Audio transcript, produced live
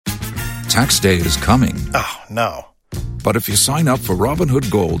Tax day is coming. Oh, no. But if you sign up for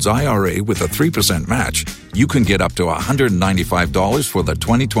Robinhood Gold's IRA with a 3% match, you can get up to $195 for the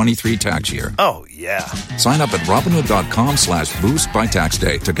 2023 tax year. Oh, yeah. Sign up at Robinhood.com/boost by tax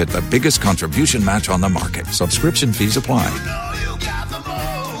day to get the biggest contribution match on the market. Subscription fees apply.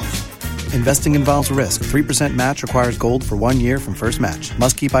 Investing involves risk. 3% match requires gold for 1 year from first match.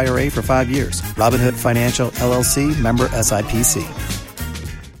 Must keep IRA for 5 years. Robinhood Financial, LLC, member SIPC.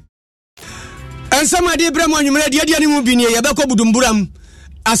 And some idea Brahman, you made the idea of being a Yabako Budumburam.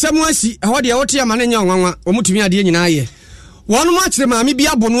 As someone see how the Otia Manana, Omutimia Dianaye. One match the Mammy be a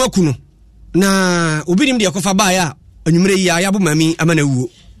Bonuakuno. Na Ubidim de Akofabaya, and you made Yabu Mammy Amanu.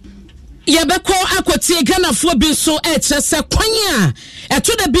 Yabako akwati Ghana fo bi so se kwanya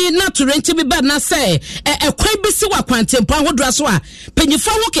to the be not to rent be bad na say kwan bi si wa kwantempo ahodra so a panyifo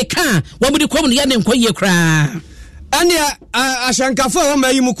wo keka wo mu de kom ne ya ne nkoye kra ania ashankafo wo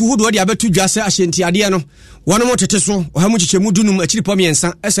mayi mu kuhudu de abetu dwase ahyenti ade no wono mo tete so o ha mu chichemu dunum akiri pom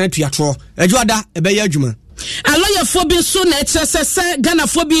yensa esan tuato adwada ebeye adwuma aloya fo bi so na se Ghana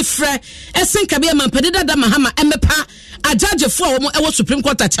fo bi frɛ esenka be mampededa da mahama emepa ajaje fo wo ewo Supreme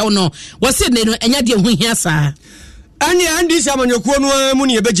Court achew no wo se ne no enya de hu hia saa andi samanyokuo no mu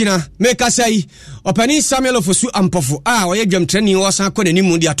ne ebegina meka sai opani Samuel Ofosu Ampofo oye dwamtrani wo san kɔ nani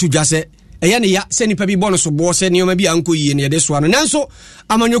mu de ato dwase eye ne ya se nipa bi bɔ no so bo se ne o ma bi anko yie ne de so ano nanso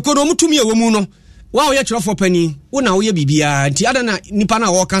amanyokuo no mutumi ewo mu no wa wo ye kyerofo pani wo na wo ye bibia nti ada na nipa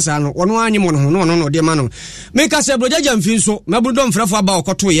na wo kasa no wono anyi mo no no de ma no meka se brojaja mfi so mabrudo mfrafo aba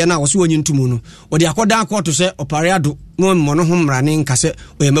okoto ye na wo se wonyi ntumu no wo de akoda akoto se opariado no mo no ho mrane nkase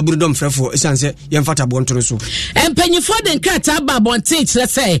o ye mabrudo mfrafo esanse ye mfata bonto so empanyifo de nkata aba bonte kyerɛ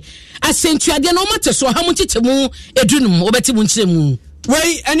sɛ asentuade no mate so ha mu chichemu edunum obeti mu nkyeremu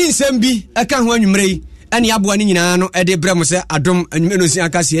wei ani nsɛm bi aka ho anwumre yi ani aboa ne nyinaa no de brɛ mo sɛ adom anwumre no si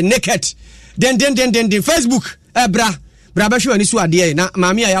akase naked den Facebook bra behwe ani so ade na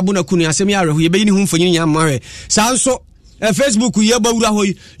maami ayabo na kunu asem ya rehu ye beyi ni hu mfonyi nya mahwe sanso Facebook ye bawura ho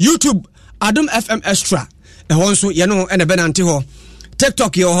YouTube Adom FM Extra ho nso ye no ene benante ho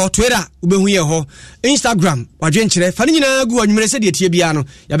TikTok ye ho Twitter ubehu ye ho Instagram wadwen kyerɛ fa ni nyina gu anwumre sɛ de tie bia no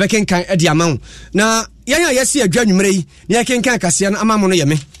ya bekenkan ade amawo na yan ya yesi adwa anwumre yi na ya kenkan kase no amamo no ye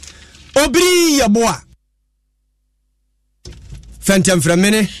me obiri ye boa Phantom from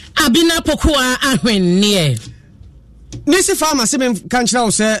mene abina pokoa ahwennie nisi farmer se men kan kyerɛ wo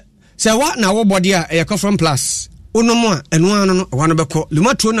sɛ wa na wo body a ɛyɛ from plus onomo a ɛno ano no wa no bɛkɔ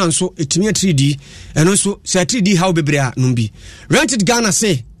lumatro na nso etimi 3D ɛno nso sɛ 3D how bebre a no bi rented Ghana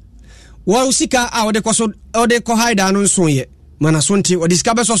say wa usika a wode kɔ so wode kɔ hide no nso ye mana so nti wode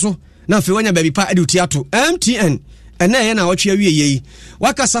sika bɛso so na afei wanya baby pa ade utiato MTN ɛna ɛyɛ na wɔtwe awie yi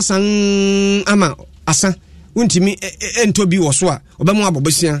wakasa san ama asa untimi ento bi wo so a obemu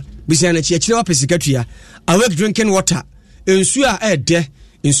abobosia bisia na chiachire wa pesikatua awake drinking water ensu a ede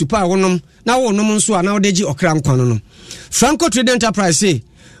ensu pa wonom na wonom nso a na odeji okra nkwan no Franco Trade Enterprise say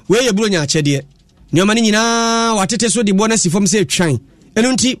we ye buronya achede nioma ni nyina watete so de bonus fom say twan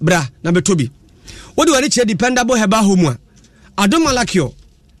enu nti bra na betobi wodi wani che dependable herbal home a Adom Malakio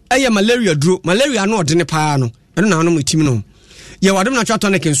eye malaria duro malaria no odene pa no enu na no mitimi no ye wadom na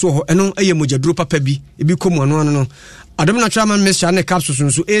tonic nso ho eno eye mojaduro papa bi ebi komu ano no Adom na man mixture ne capsules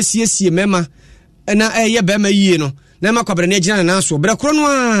nso esiesie mema na eye bema yie no na ma kwabere na agina na so bere kro no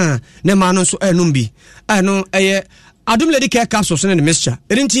a na ma no nso enum bi eno eye Adom lady care capsules ne mixture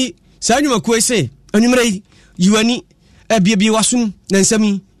enti sa anwuma ko ese anwumre yiwani ebiebie wasum na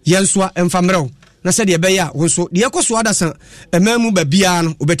nsami yenso a emfamrew na se de be ya wonso de ekoso adasa emamu ba bia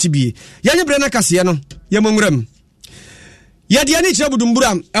no obetibie yenye bre na kase no yemonwram yadi ani kire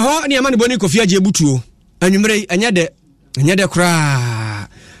budumburam eho ne amane boni Kofi Agye butuo anwumre anya de kra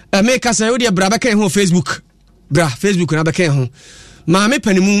me kasa yo de bra ba kan ho Facebook na ba kan ho maame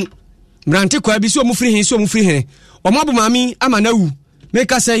panimu mrante kwa bi so mu firi hen o mo maami ama na wu me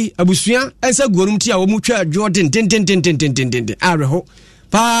kasa yi abusua ensa guorum ti a wo mu twa Jordan den areho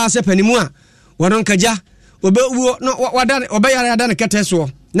pa se panimu a wonon kaja obewu no wadane obeyare adane keteso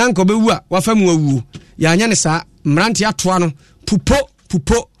na nko bewu a wafamu awu ya anya ne sa mrante atoa no pupo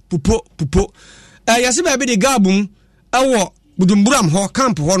yase ba be de gabum ewo budumburam ho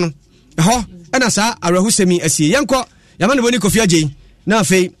camp ho no ho ena sa arahusemi asie yenko yamane boni Kofi Agye na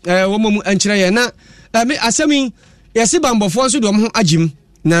afei wo momu ankyere ye na me asemi yase bambofo nso do ho agim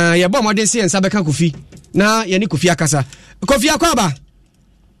na ye ba modern se ensa beka Kofi na ye ni Kofi akasa Kofi akwaba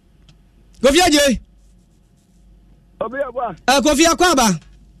Kofi Agye obi abwa Kofi akwaba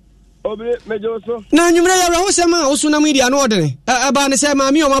obi mejoso na nyumre ya rahusema osuna mu idi ano odene aba ne se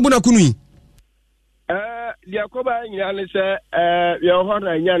ma mi o mabu na kunu yi dia ko ba nyina ne se ye ho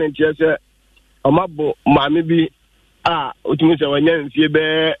na nya ne tie se omabo maame bi a otumi se wanya mfie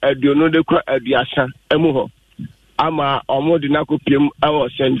be aduonu de kwa aduasa emu ho ama omo de na kopiem awo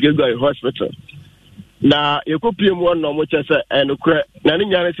St. Gregory Hospital na ye kopiem won no mo chese enukre na ne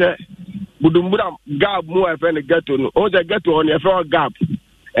nya ne se budumbura gap mu efe ne ghetto no o de ghetto on efe o gap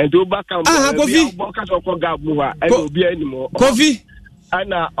ento ba kan bo ka so ko gap mu ha e obi animo Kofi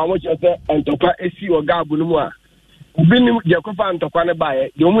ana omo chese entokwa esi o gap no mu a obi nim je ko fa entokwa ne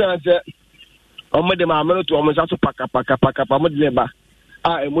bae de omu yan se omo de ma ameno to omo sa so paka mo de ba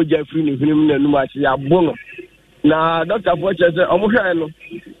a emoja free ni hunu na numa chi ya bono na doctor for chese omo hwe no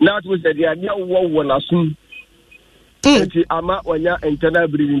na to se dia wo na sum enti ama wanya internal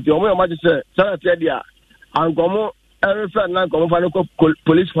breathing ti omo yo ma se sana tie dia angomo refer na angomo fa no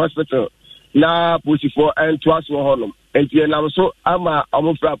police hospital na police for entwas wo honom enti na so ama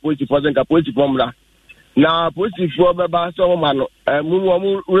omo fra police for zenka police for mra na police for beba so ma no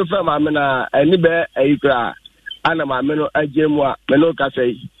mu refer ma me na ani be ayikra ana ma me no agemu a me no ka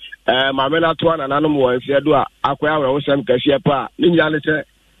sei ma me na to ana nanom wo nse do a akoya wo sem ka hie pa ni nya ne se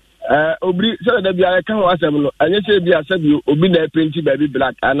obri se da bia ka ho asem no anye se bia se bi obi na penti baby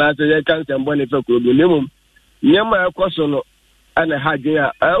black ana se ye kan sem bone fe ko do nemum nyema ekoso no ana hagin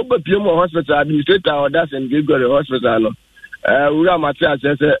a obapie mo hospital administrator or that St. Gregory Hospital no ura matia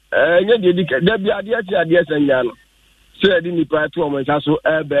se nye de da bia de ade senya no se di nipa to mo nsa so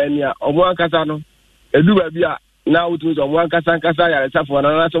be ni a omo ankasa no edu ba bia na wutu so omo ankasa yare safo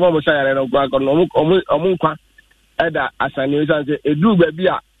na so mo sa yare no gwa no omo nkwa eda asane sanse edu ba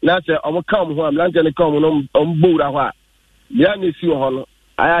bia na se omo kam ho am lanche ne kam no ombowura ho a ya ne si ho no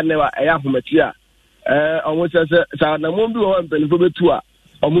aya ne wa aya homati a omo se sa na mo bi ho mpanifo betu a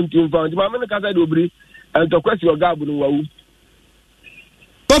omo ntim fa nti ma me ne kasa de obri entokwasi o gabu no wawu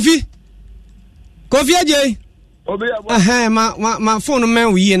Kofi aje ma phone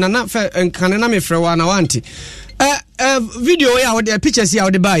man we na fe kan na me frɛ wa na wanti video ya wo de pictures ya wo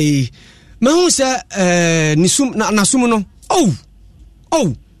de bai ma hu se nisum na sum no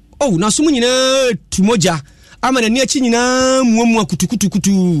na sum nyina tumoja ama na ni achi nyina muamu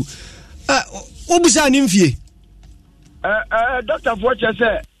akutukutukutu obusa ni mfie doctor Forche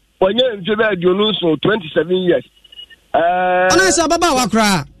se onye mfie be aduonu so 27 years ona se ababa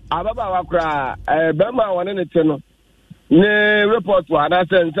wakra bema wane ne te no ne report wa na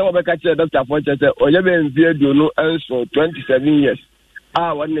se nse wo be ka che doctor Forche se onye be mfie aduonu so 27 years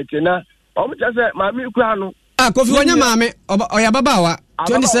wane ne te na o mo che se maami kura no Kofi wanya maame oya babawa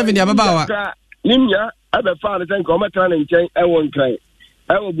 27 ya babawa nimya abe fa ne sen ko metra ne nchen ewo nkran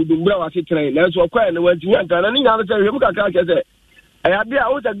ewo budumbura wa se tren na so kwa ne wanti nyanka na nya no se hwem kaka ke se eya bia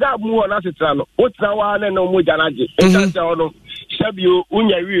wo se gab mu ho na se tra no wo tra wa ne no mo janaje ntanse ho no sabio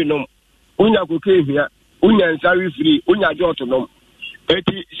unya wi no unya koke hia unya nsawi free unya jot no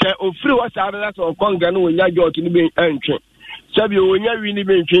eti se ofiri wa sa na so konga no unya jot ni be antwe sabio unya wi ni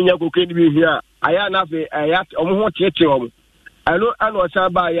be ntwe nya koke ni be hia aya na fe aya omo ho tete omo ano sa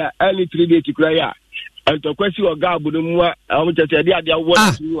ba ya any 3 days kura ya entokwasi o gabu no mu a omo tete de ade awo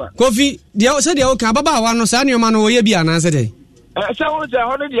na Kofi dia se dia o kan baba wa no sa ne o ma no ye bia na se de se wo je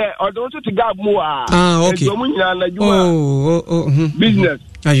hono de o do so to gabu mu a okay ejo mu nyina na juma business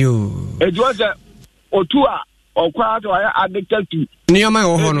ayo ejo je otu a okwa to aya addicted to ni o ma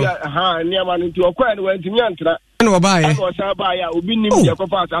o hono ni ama no ti okwa ni wantimi antra na oba ye ano sa ba ya obi nim je ko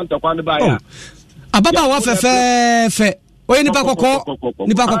fa sa ntokwa ne ba ya ababa wa fe oye nipa kokko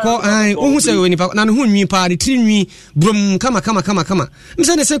ohun se nipa na no hunwi pa de trinwi brum kama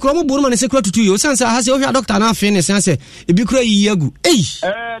mse ne se kro mo buru ma ne se kro tutu yo sansa ha se ohwa doctor na afi ne sanse ebi kro yi agu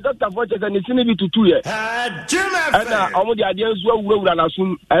doctor Forche se ne sine bi tutu ye ana omo de ade nso awura na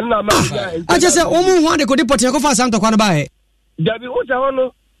sum na ma aje se omo hu ade ko de pote ko fa santo kwa na ba he dabi o se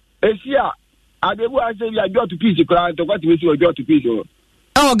hono esia adebu ase ya jo to piece kra to kwa ti si o jo to piece o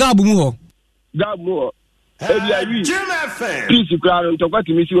gabu mu ho ebi awi peace kra to kwa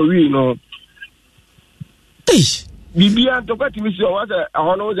ti mi si o wi no bibia to kwa ti mi si o wa se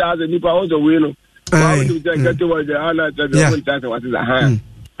ahono o ja nipa o zo wi no wa o de gete wa de ana ta de won ta se wa se ha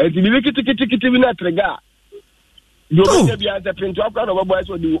eti bi kiti bi na trega do be bia se pinto akwa no bobo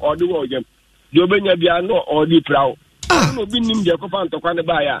so di odi wo jem do be nya bia no odi prawo no bi nim je ko fa to kwa ne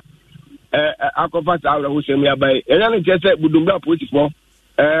ba ya akofa ta awra ho sem ya bai enya ne je se budumba police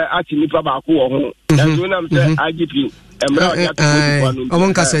ati nipa ba ko ho enzo nam se IGP emra ya to ko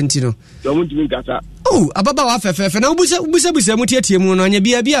omon kasa ntino omon timi kasa ababa wa fefefe na ubusa mu tietie mu no anya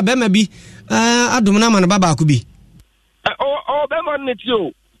bia be ma bi adom na ma na baba ko bi be ma ne ti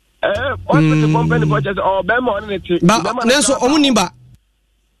o hospital company purchase be ma ne ti na so omon nimba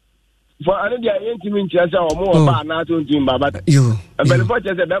for another intimate chance or more about not to him, but you. But before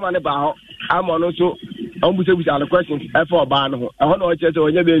just a man about I'm on also almost with other questions for Barno. I don't know just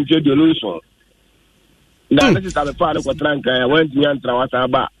when you're being introduced. Now, this is the part of what Tranka went to Yantra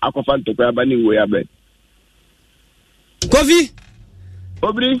about Aquafan to grab anywhere. Coffee?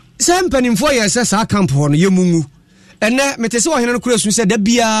 Obri? Some penny 4 years as I camp on Yomungu. And that Meteso Henry Cruz said, the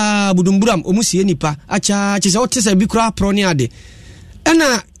Bia Budumburam, Omusi Nipa, Acha, Chisotis, a Bicra Proniade. And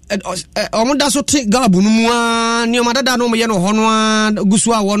Omodaso take Gabunua, near Madano Mayano Honwa,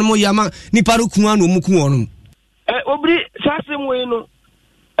 Guswa, one more Yama, Niparukuan, Mukuanum. Obri, Sassam Wayno.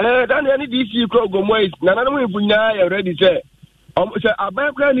 Then any DC Krogo Moist, none of them already said. I buy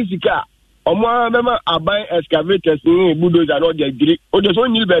Kranisika. Mama, I buy excavators, bulldozer, and all the Greek, or the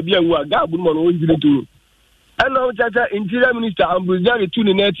only baby and what Gabumon will do. And now, Interior Minister Ambrosiani to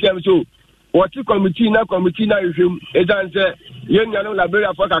the next year. So, what the committee now with him is answer young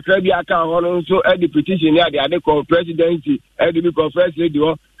Liberia for Caribbean account, so at the petition near the other called presidency, at the first lady,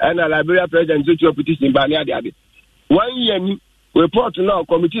 and a Liberia president to petition by near the other. 1 year report now,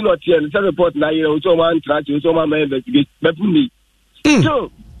 committee not here, and report now, so one try to so my investigate.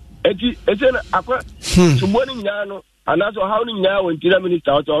 So, it's an aqua to morning now, and also how now Interior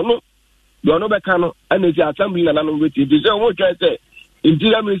Minister or no. You know, Becano, and it's assembly and I'm with you. So, what can I say?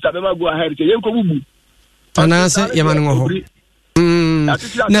 Interior Minister, never go ahead to Yanko. And I say, Yaman. Now,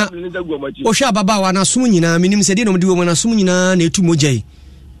 Osha Baba, and Asunina, meaning said, you know, do when Asunina, ne to Mojay.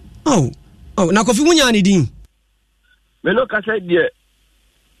 Oh, now Coffee Munyani Dean. Menoka said, dear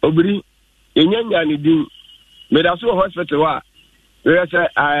Obri, in Yanyani Dean, made us so hospital. Where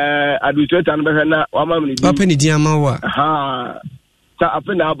I do it and Behana, or Mammy, Papini Diamawa. Ha.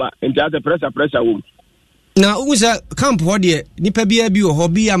 Apenaba and the other pressure womb. Now, who's a camp hodie, Nipa Biabu or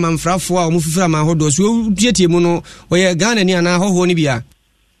Hobby, a man fra for Muframa Hodos, who jetty mono, or a gun and Yana Honibia.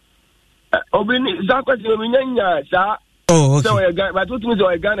 Obin Zakwa, sir. Oh, so a guy, but what was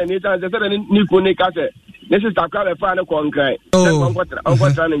a gun and it has a certain Nipone Case. This is Takara Fana Concrete. Oh,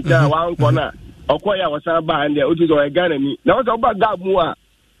 what running one corner. Or Koya was a band, the Otis or a gun and me. Now, it's about Gabua.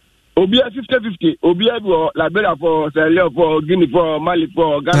 Obia 50-50, Obia for Liberia for Sierra for Guinea for Mali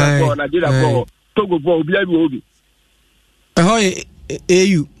for Ghana for Nigeria for Togo for Obia Obi. Ahoy,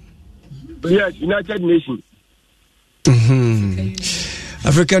 AU. Yes, United Nations.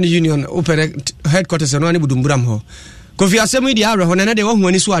 African Union open headquarters and one Budumburam ho. Kofi Asemi di ara ho na de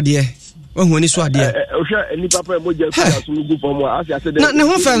won so ade. Won so ade. Ohwe ni papa moja so go for mo as I said. Na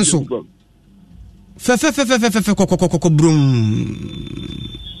ho fa nso. Fe kokokoko brum.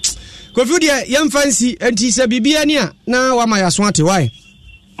 Kofi dia yam fancy enti se bibia ni a na wa ma yaso ate why.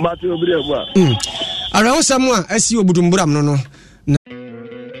 Mate obri egwa. Ara ho samu a asi obudumburam no.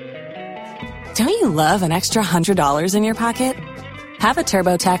 Don't you love an extra $100 in your pocket? Have a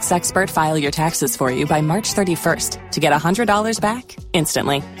TurboTax expert file your taxes for you by March 31st to get $100 back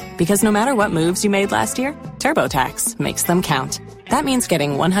instantly. Because no matter what moves you made last year, TurboTax makes them count. That means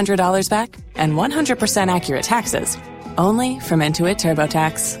getting $100 back and 100% accurate taxes only from Intuit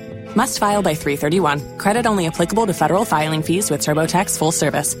TurboTax. Must file by 3/31. Credit only applicable to federal filing fees with TurboTax full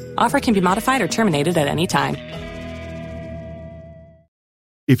service. Offer can be modified or terminated at any time.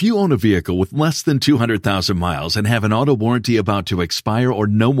 If you own a vehicle with less than 200,000 miles and have an auto warranty about to expire or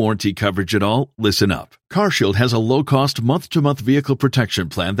no warranty coverage at all, listen up. CarShield has a low-cost month-to-month vehicle protection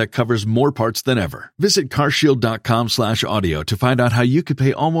plan that covers more parts than ever. Visit carshield.com/audio to find out how you could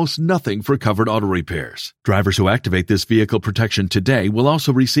pay almost nothing for covered auto repairs. Drivers who activate this vehicle protection today will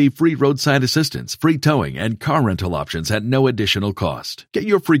also receive free roadside assistance, free towing, and car rental options at no additional cost. Get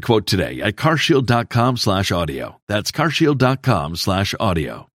your free quote today at carshield.com/audio. That's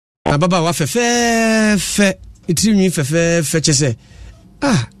carshield.com/audio. Baba wa fe itimi fe chese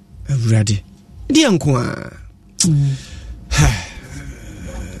awurade di anko a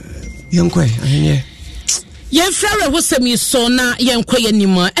yanko ahenye yefrare hosemi so na yanko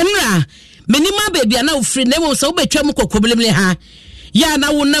yanima emra menima baby na ofri na wo so obetwa mu kokobelemle ha ya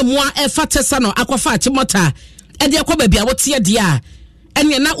na wo na mu a efatesa no akwafa atimota e de akwa baby a wote de a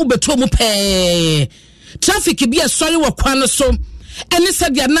ene na ubeto mu pe traffic bi asori wo kwan so ene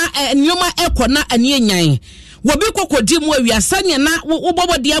sadia na nyoma ekona ane enyan wobi kokodi mu awiasa nya na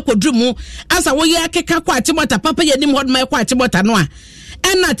wobobodi akodru mu asa wo ye akeka kwa atimota papa ye nim hod mai kwa atimota no a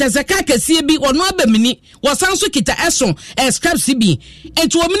ɛna tezeka kɛseɛ bi ɔno abamini wɔsan so kita ɛso scraps bi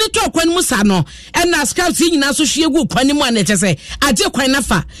enti wɔmini to kwan mu sa no ɛna scraps nyina so hwie gu kwan mu ana kyɛ sɛ agye kwan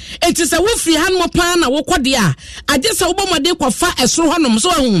nafa enti sɛ wo free han mo pa na wo kɔde a agye sɛ wo bɔmɔde kɔfa ɛsoro hɔnom so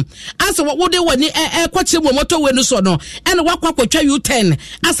ahu asa wo de wani ɛkɔkye wo moto we no so no ɛna wakɔ akɔtwa U10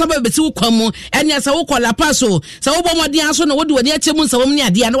 asa ba beti wo kwan mu ɛnya sɛ wo kɔ La Paz o sɛ wo bɔmɔde aso na wo de wani akyɛ mu sɛ wo ne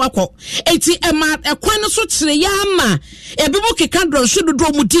ade na wakɔ enti ɛma ɛkwan no so kyerɛ ya ama ebi mo keka dron so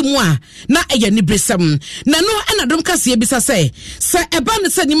dodo mu di mu a na ɛyɛ ni bresam na no ɛna dom kase bi sɛ ɛba ne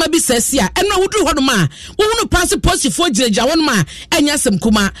sɛ nima bi sɛsi a ɛna wo duru hɔnom a wo hunu pass posifo gyeragya hɔnom a ɛnya sɛm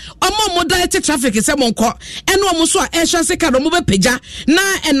kuma ɔmo mo direct traffic sɛ mo nkɔ ɛna ɔmo so a ɛhwɛ se ka do mo bepagya na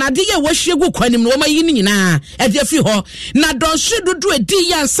ɛnade yɛ wɔhwie gu kwanim no ɔmo yi ni nyinaa ɛde afi hɔ na dron so dodo edi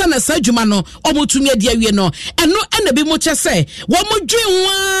yɛ ansa na sa adwuma no ɔmo tumi adi awie no ɛno ɛna bi mo kyɛ sɛ wɔn dwen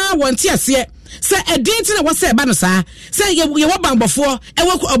wa wɔn ti aseɛ sɛ ɛdin ti na wɔsɛ ɛba no saa sɛ yɛwɔ bambɔfoɔ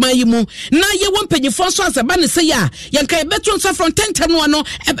ɛwɔ ɔman yi mu na yɛwɔ mpanyinfoɔ so asɛ ba no sɛ yɛ a yɛnka yɛbɛto nsa from 10 no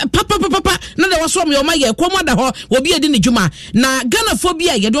papa na de wɔso ɔmo yɛma yɛ kɔm ada hɔ obi edi ne dwuma na Ghanafoɔ bi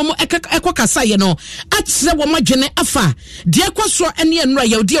a yɛde ɔmo ɛkɔ kasa yɛ no akyerɛ wɔn adwene afa deɛ kɔ so ɛne ɛnura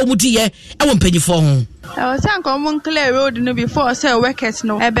yɛwodi a ɔmo di yɛ ɛwɔ mpanyinfoɔ ho. I was saying, come on, clear road no before say workers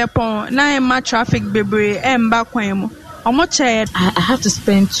no ebepon na ma traffic bebre emba kwan mu. I have to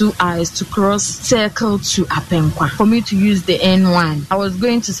spend 2 hours to cross circle to Apenkwa for me to use the N1. I was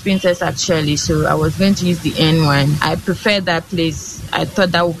going to Spinters actually, so I was going to use the N1. I prefer that place. I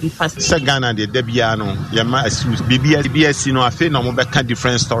thought that would be faster. Ghana the Debiano, Yama excuse BBS, you know, I feel no more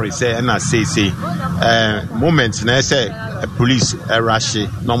different stories. Say and I say moments and I say police rush,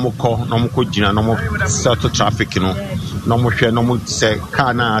 no more call, no more cojina, no more settle traffic, you know. No more share, no more say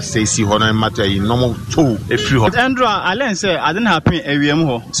Kana say see Hona matter, no more two if you Andrew, I learned say I didn't happen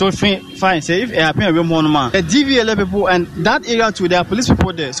a so fine. Say if it happened a man, the DVLA people and that area too, there are police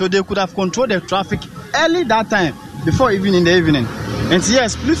people there, so they could have controlled the traffic early that time before even in the evening. And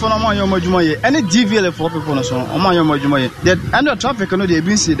yes, please for no more any DVLA for people so the end of traffic no they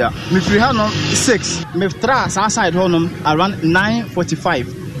been see that. Me free hand 6, me trash outside home around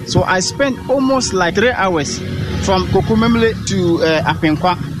 9:45. So I spent almost like 3 hours from Kokumemle to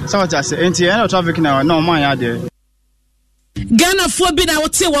Apenkwa. So I say, and the end of traffic now, no man there. Ghana for bi na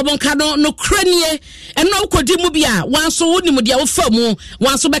wote wabonka no kranie eno ukodi mu bia wanso woni mu dia wo famu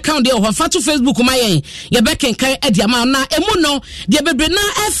wanso be count dia ho fa to Facebook ma yen ye be kenkan ade ama na emu no dia bebre na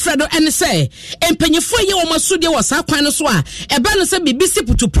efredo ene se empanyefo ye wo maso dia wo sa kwan no so a eba no se bibisi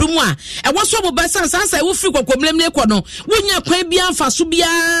putupru mu a e wo so bo ba sansa wo firi kokomlemle ko no wonya kwan bia mfa so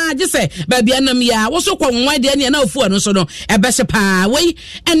bia je se ba bia nam ya wo so kwa nwan de ne na ofu anu so no ebe se pa wei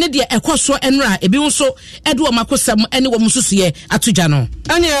ene dia ekoso enra ebi wo so ede wo makosam ene wo mususuye atuja no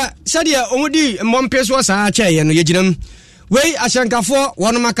anya sadia omudi mmompeso saa kyeye no yeginam wei ahyankafo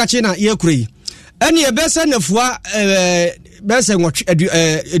wono makache na yekuri ene ebese nafua bese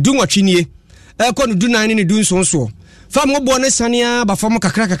edu nwatwinie ko no dunan ne du nsonso fam obo ne sanea ba fam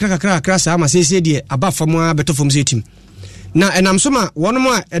kakra saa ma sese de aba fam a beto fam setim na enam so ma wono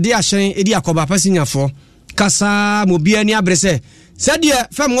mo a ede ahyen edi akoba pasinyafo kasa mobia ni abrese sadia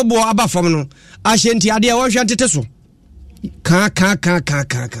fam obo aba fam no ahyenti ade a wohwe ntete so ka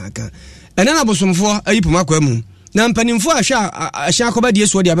ena na bosomfo ayipoma kwa mu na mpanimfo ahya akoba die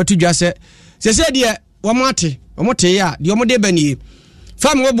so de abeto dwa se de womoate ya de omode banie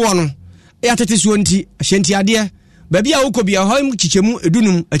fam wobo no ya tete so nti ahyenti ade baabi a wokobia ho mu chichemu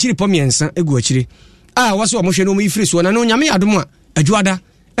edunum akiri pomiensa egu akiri wose wohwe no mu ifiri so na no nyame adom a adwada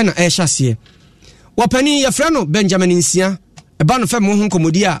ena ehya wapani ya frano Benjamin Nsia eba no fam ho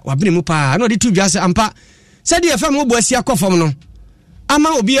komodi a wabene mu pa na odi to dwa se ampa said the fam obo asia kofom no ama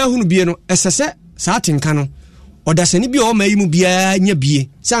obi ahunu bie no esese saa tenka no odasani bi o mayi mu bia nya bie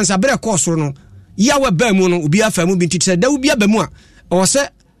sansa bere kosoro no yawe ba mu no obi afa mu bi ntite da obi aba mu a o se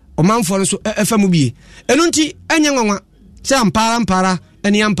o manfo no so afa mu bie enu nti anya nwanwa se ampara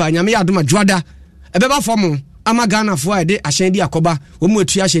eni ampa nyame ya doma dwada ebeba fom ama Ghana fo ade ahyen di akoba wo mu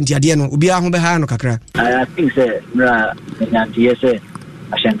atu ahyen ti ade no obi aho be ha no kakra. I think say mra nyantie say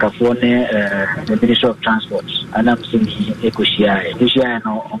Ashankafo the Ministry of Transport and I'm seeing Ekoshia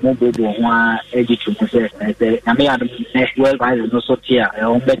no omobobo ho a ejitu mu se nyame ya next world prize no so tia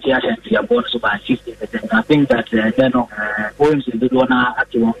ombeti Ashanti abon so by 50%. I think that then poems in the dona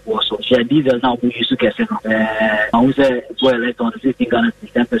at one for so share diesel now we use to get no I say well let on 15 Ghana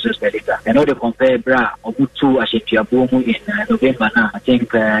 10 pesos per liter. I know they compare bra obutu Ashanti abomu in November now. I think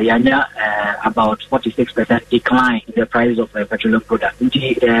yanya about 46% decline in the price of petroleum product.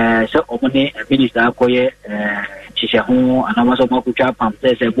 nti so omone minister akoye chichehu anamaso makucha pam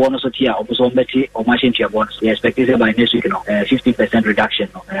say bonus tia obuso mbeti o machine tia bonus we expected by next week 50% reduction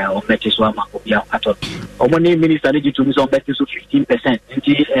on mbeti so ama obia ato omone minister leji to so mbeti so 15%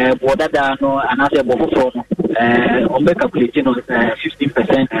 nti bodada no anase bofofo no ombe calculate no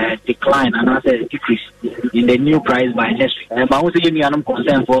 15% decline anase decrease in the new price by next week but also you need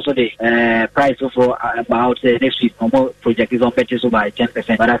concern for also the price for about next week more project is on mbeti so by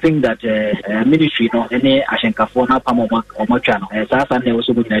 10%, but I think that ministry no any ashenkafo na pamoma channel sasa ne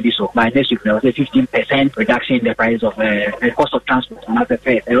also be ready so by next week there was a 15% reduction in the price of cost of transport and as a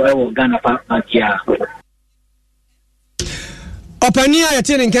fair Ghana pa kia opania ya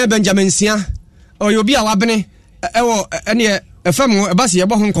tene nkan Benjamin Sia oyobi a wabene ewo ene efam ebase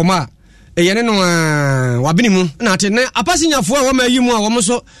yebo ho nkoma eyene no wabene mu na ate ne apasinyafo a wama yimu a wo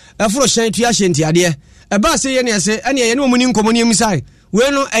so efuro hyen tua hyenti ade ebase ye ne ese ene ye ne omuni nkomo ne emisai we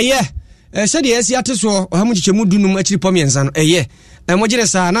no eye sɛ deɛ ɛsi ate soɔ ɔhamu kyekyɛmu dunum akyiri pɔ miɛnsa no ɛyɛ ɛmɔgyere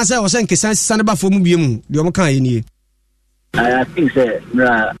saa na sɛ ɔsɛ nkesa sane ba fɔ mu bie mu deɛ ɔmo ka yɛ nie I think sɛ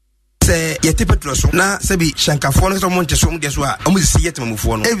sɛ yɛte petrol so na sɛ bi hyɛnkafoɔ no sɛ ɔmo nte so ɔmo deɛ so a ɔmo sisi yɛ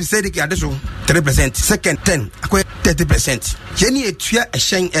temamufoɔ no ebi sɛ de ki ade so 3% second 10 akɔyɛ 30% yɛne yɛtua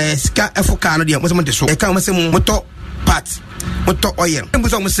ɛhyɛn sika ɛfo kaa no deɛ mo sɛ mo nte so ɛka mo sɛ mo motɔ part moto oil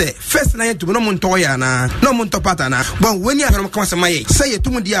mbuso mo se first na yetu no monto oil na no monto part na bon wani afero mo kama maye say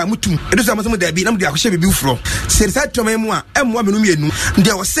yetu dia mutum edu so mo da bi na mo dia ko hye bibi ufro se sa twoma mu a emwa me no mienu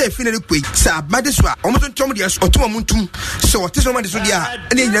ndia wo say fi na rekoi sa bade so a o mo twom dia otuma mutum so ote so mo de so dia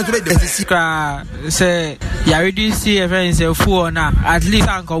ene nyina so de sikra se ya reduce event se fu na at least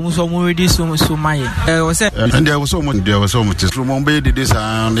anka mo so mo reduce so maye wo say ndia wo so mo tiso mo be de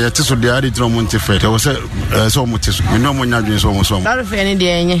sa na tiso dia de tro mo ntife wo say so mo tiso no mo nya so lot of any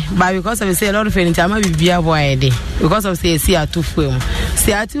day but because of say a lot of any time bibia boy dey because of say see atufu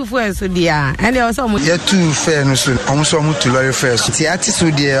so dia and they also ya tu fair no so almost mo to lorry first ti ati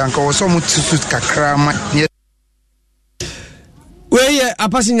so dia anka wo so mo tu kakra ma we ye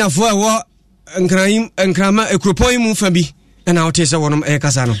apasinyafo a wo nkrama ekropon mu fa bi na wote se wonom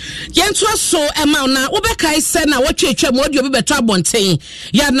kasa no yentu so ema na wobekai se na wotwetwa mo odi obi beto abonten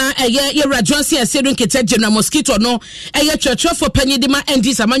ya na ye rajonsi asedu nketa general mosquito no twetwefo panyidima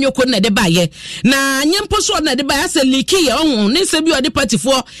endi samanyoko na de baye na nyempo so na de baye ase liki ye ohun ne se bi odi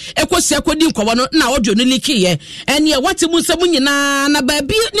partifo ekosi akodi nkwowo no na odio no liki ye ene wate mu nsam nyina na ba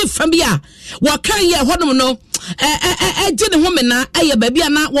bi ne fam bia wakan ye hodom no gye ne homena aye ba bia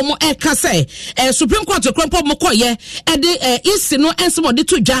na wo mo kase Supreme Court krompo mo koye isi no ensemo de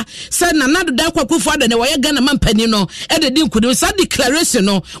to dwa se na nado da kwakufu ada ne woye Ghana mampani no de di nkudu sa declaration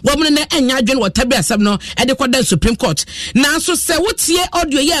no wo mo ne anya adwen watabi asem no de koda Supreme Court na so se wotie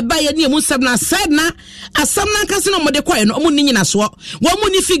audio ye ba ye ne mu sem na said na asem na kase no mo de koye no mo ni nyina so wo mo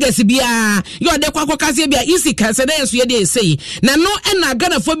ni figures bia yo de kwakokase bia isi kase da yeso ye de sei na no na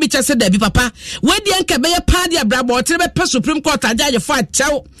Ghana fo bi chese da bi papa we de enka be ye pa de abrabo o tere be pe Supreme Court ajaje fo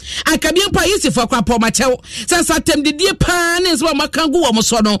achew akabi mpa isi fo kwa po ma chew sense atem de die pa ne so ma kan go wo mo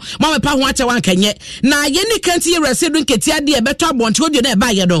so no ma me pa ho ache wan kanye na ye ni kan ti ye rese do nketi ade e beto abonche odio na e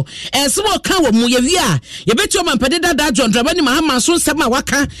ba ye do enso mo kan wo mu ye wi a ye beto ma mpade dada John Dramani Mahama so nsem a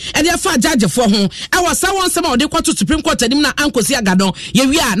waka e de afa judge fo ho e wasa won nsem a de kwato Supreme Court anim na ankosi agado ye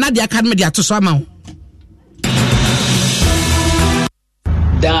wi a na de aka me de ato ama ho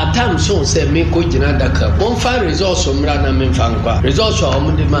da time so say me ko gina daka bon fa results mra na me fankwa results o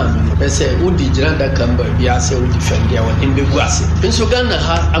mu de ma me be say udi gina daka mba bia say udi defend ya won be guase nso Ghana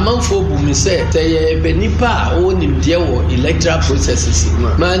ha amanfo bu mi say ye be nipa o nim de wo electoral processes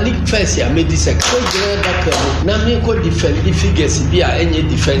ma ni first ya me di second gina daka na me ko defend the figures bia enye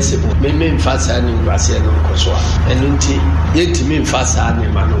defensible me mfa sa ni guase no koso a enunti yeti me mfa sa ni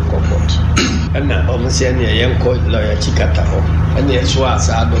ma no court ana o mo say ni yen ko lawyer chikata ho ana so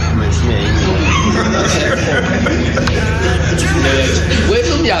our documents we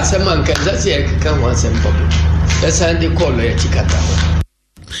do ya seman kan za se kan wan sem problem esa ndi call ya chikata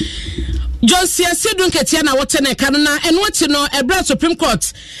Johnson Asedu nketia na wote na kan na eno ati no ebra Supreme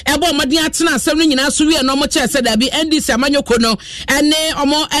Court ebo omodin atena asem no nyina so wie no mo che se da bi NDC amanyoko no ene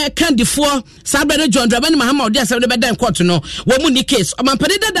omo kandifo sabe no John Dramani Mahama odi asem no bedan court no wo mu ni case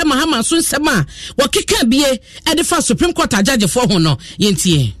omampade dada Mahama so nsem a wokeka bie e fa Supreme Court judge for ho no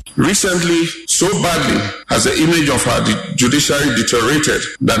yentie. Recently, so badly has the image of our judiciary deteriorated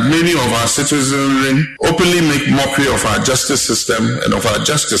that many of our citizenry openly make mockery of our justice system and of our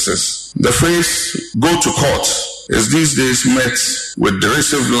justices. The phrase, go to court, is these days met with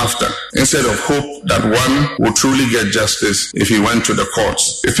derisive laughter instead of hope that one will truly get justice if he went to the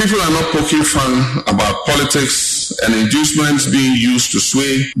courts. If people are not poking fun about politics and inducements being used to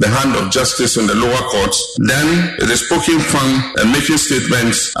sway the hand of justice in the lower courts, then it is poking fun and making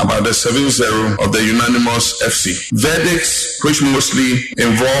statements about the 7-0 of the unanimous FC. Verdicts which mostly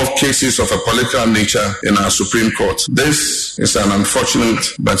involve cases of a political nature in our Supreme Court. This is an unfortunate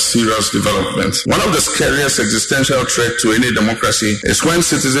but serious development. One of the scariest existential threats to any democracy is when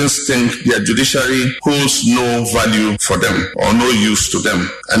citizens think their judiciary holds no value for them or no use to them.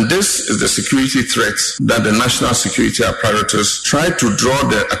 And this is the security threat that the national security apparatus tried to draw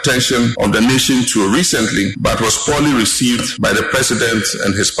the attention of the nation to recently, but was poorly received by the president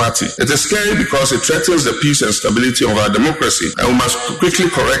and his party. It is scary because it threatens the peace and stability of our democracy, and we must quickly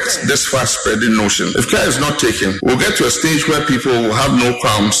correct this fast-spreading notion. If care is not taken, we'll get to a stage where people will have no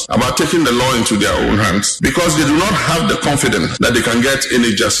qualms about taking the law into their own hands because they do not have the confidence that they can get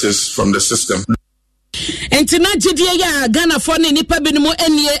any justice from the system. Entina jidie ya Ghana for ne nipa binimu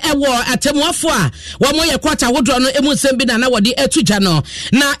enie ewo atemuafo a wo mo ye kwata wodro no emu nsem bi na wode etuja no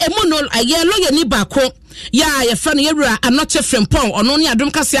na emu no aye lawyer ni bako ya yefa no yewura anoche frempon ono ne adom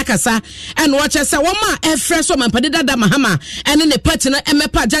kase akasa ene wo chese wo ma efre so mampade dada mahama ene ne party na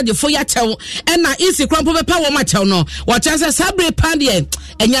emepa judge fo ya chew ena isi krampo bepa wo ma chew no wo chese sabre pande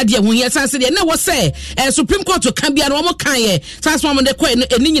enya de hu yesanse de na wo se Supreme Court kan bia no wo kan ye sanso mo de ko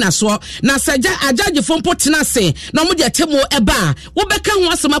eni nyina so na saja judge fo mpo tena se na mo de atemo eba wo beka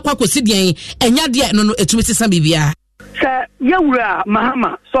ho asema kwa kosidien enya de no etumi sisa bibia sa yawura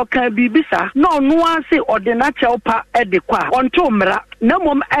mahama so kan bibisa no no ase ordinary opa edekwa onto mra na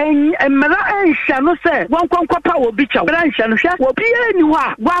mom emra enhya no se wonkwankwa obi cha mra enhya no hwa obi ani ho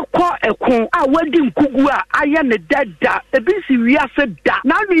a wakọ ekon a wadi nkugu a aye ne dada ebisi wiase da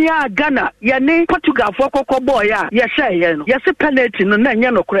na nua Ghana ye ne Portugal fo kokọbọ ya ye hye no ye se penalty no na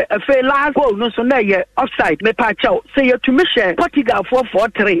nye no kore efe last goal no so na ye offside me pa cha se ye tumi hye Portugal fo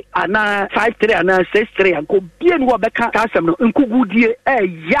 4-3 ana 5-3 ana 6-3 anko bie no beka kasem no nkugu die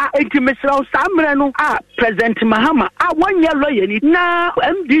ya intimesra samre no a President Mahama a wanya lawyer ni na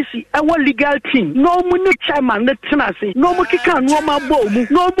MDC our legal team no mu ni chairman ne tenase no mu kika no ma bo mu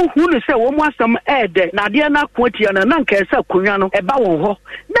no mu hu ne se wo mu asam ede na de na kwoti na nka esa kunwa no eba won ho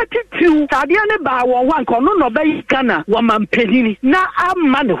na titiu tade ne ba won ho anka no be Ghana wo mampenini na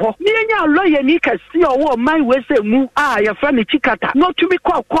amma ne ho ni nya lawyer ni kasi owo man we se mu a ya fa ne chikata no to be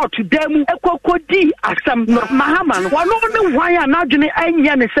court dem ekokodi asam no Mahama no wono ne hwan ya na dwene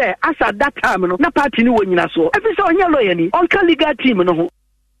anya ne se asa that time no na party ni wo nyina so efi se onya lawyer ni onka legal team no ho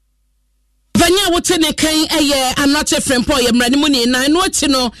Vanya wote ne kan eye anoche frempo ye mrani mu ni na no chi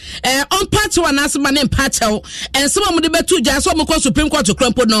no on part one asema ne mpachew ensema mu de betu ja so mu ko Supreme Court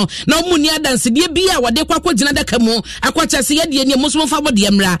krampo no na mu ni adanse de bia wode kwakọ gina daka mu akwacha se ye de ne muso fa bo de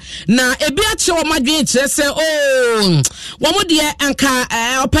mra na ebi a che wo madwe kire se wo mu de anka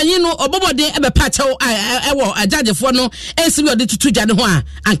opanyin no obobode ebe pachew ewo ajagefo no ensi bi ode tutu ja ne ho a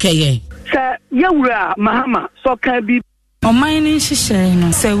anka ye sa yawura Mahama so kan bi Omaini shishe no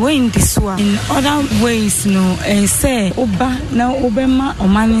say when this one in other ways no say oba na obema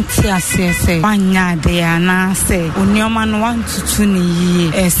omani ti asese wanya de ana say onioma no 1 to 2 ni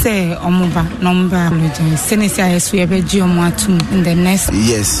yi say omoba number apologize senesi ayesu ebeji omo atum in the next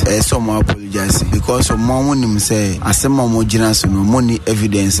yes some apologize because omo nim say asema omo gina so no money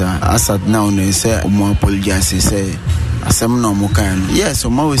evidence asat now no say omo apologize say asem no mo kan yes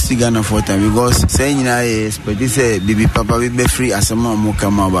omo we see Ghana for time because say nyina expect say bibi papa we be free asem no mo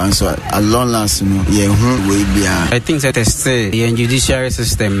come about so a long last no ye hu we bia I think that is say the judiciary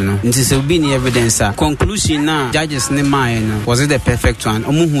system no nti se obi ni evidence conclusion na judges ne man no was it the perfect one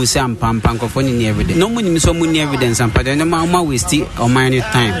omo hu say ampampa nkofo ni evidence no mo ni so mo ni evidence ampa de no ma waste o man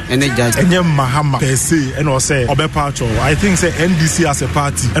time and the judge enye Mahama per se and also obepa cho I think say NDC as a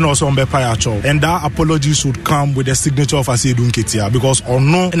party and also obepa cho and that apology should come with the signature of Asedu Nketia because or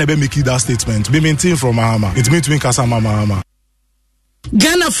no and be making that statement be maintained from Mahama it means to Kasa Mahama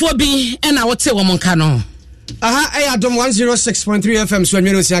Ghana for be and I would say woman kano aha Adom 106.3 FM so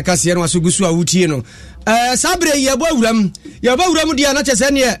nwenu sia kase no asogusu awutie no sabre yebo awuram dia na chese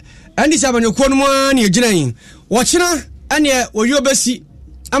ne andi sabanyoko no mu ani eginan wo kina ane oyo besi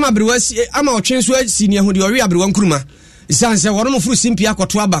ama brewasi ama otwenso asi ne hu de owe abrewa nkuruma isanse wono mfuru simpi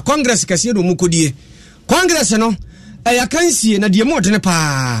akoto aba congress kase no mu kodie congress no kansie na die modene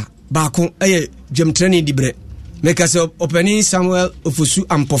pa baako Jemtrani dibre make us opening Samuel Ofosu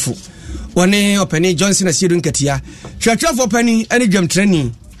Ampofu one opening Johnson Asedu Nketia hwatwa for opening any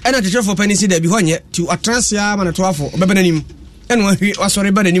Jemtrani and at the for opening see there be honye to atransia man to afo obebananim and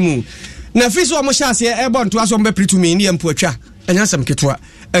wasore bananim na fiso o mo hyase e bon to aso mbe pretumi ni empuatwa anya sam ketwa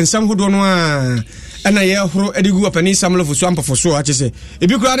ensam hodo no a ɛna yɛhoro ɛde gu ɔpani Samuel Fosu Ampofo so akyɛ sɛ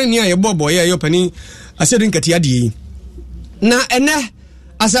ebi koraa ne nea yɛbɔbɔ yɛ ɔpani asɛde nkati adeɛ yi na ɛnɛ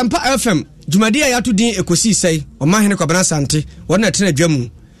Asampa FM dwumadi a yɛato din ekosi sɛi ɔmahene Kwabena Sante wɔn na ɛtena adwa mu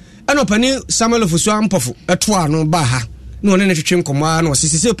ɛna ɔpani Samuel Fosu Ampofo ɛtoa no ba ha na ɔne ne twetwe nkɔmɔ na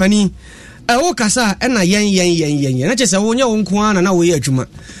ɔsisi sɛ ɔpani ɛwo kasa ɛna yɛn na kyɛ sɛ wo nya wo nko ana na wo yɛ adwuma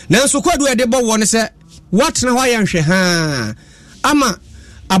nanso kwadu ɛde bɔ wɔ ne sɛ watena hɔ ayɛ nhwɛ ha ama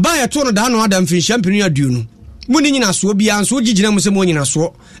aba yɛto no da no adam finhyia mpenu aduonu mu ne nyina soɔ bia nso gyigina mu sɛ mu nyina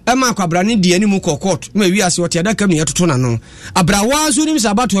soɔ ɛma akwabra ne die animu kɔkɔt ma wi ase ɔte adaka mu yɛtoto na no abrawa nso nim sɛ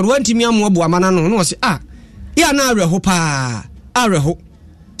abatɔre wantimi amoa bu amana no no ɔse ya na awerɛho paa awerɛho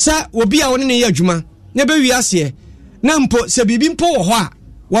sɛ obi a wɔne ne yɛ adwuma na bɛwi aseɛ na mpo sɛ biribi mpo wɔ hɔ a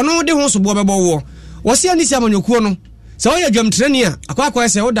wɔno de ho so bo bɛbɔ wo wɔse ani sɛ amanyokuo no sɛ wɔyɛ dwamtrani a akɔ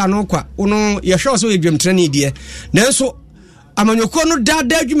sɛ woda no kwa wono yɛhwɛ sɛ wɔyɛ dwamtrani deɛ nanso amanyokuo no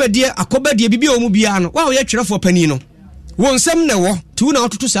dada adwumadie akɔbadie bibi a wɔ mu biara no wa wɔyɛ twerɛfoɔ pani no wo nsɛm na ɛwɔ ti wo na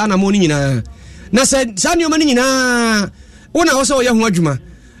wototo saa na mo no nyinaa na sɛ saa nneɔma no nyinaa wo na wɔ sɛ wɔyɛ ho adwuma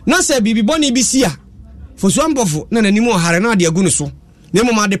na sɛ biribi bɔne bi si a Fosu Ampofo na n'anim ɔhare na ade agu no so na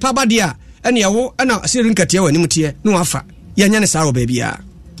mmom ade pa ba deɛ a ɛne ɛwo ɛna sɛ renkateɛ wɔ anim teɛ na wafa yɛnyɛ ne saa wɔ baabiara.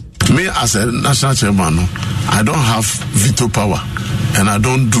 Me as a national chairman, I don't have veto power and I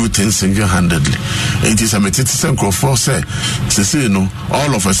don't do things single-handedly. It is a metitizen for say,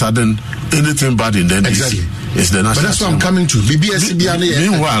 all of a sudden, anything bad in the NDC exactly. is the national. But that's what I'm coming to.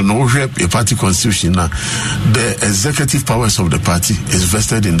 Meanwhile, no a party constitution now. The executive powers of the party is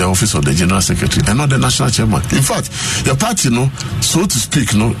vested in the office of the general secretary and not the national chairman. In fact, the party, so to speak,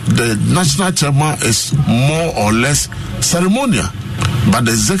 the national chairman is more or less ceremonial. But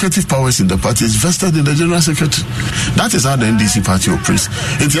the executive powers in the party is vested in the general secretary. That is how the NDC party operates.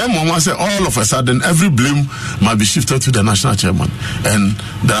 In the end, Mama said all of a sudden every blame might be shifted to the national chairman. And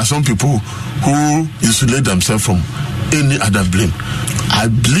there are some people who insulate themselves from any other blame. I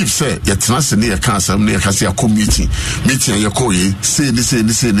believe, say, yetna se ne cancer, ne kasi a committee meeting say. I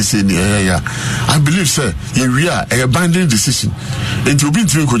believe, say, we are a binding decision. It will be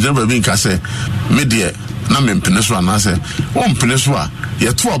to Kujaba being say, media. Na mempeniso na say one peniso a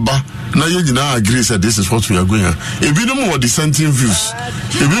yeto aba na ye nyina agree say this is what we are going on. Ebi no more dissenting views.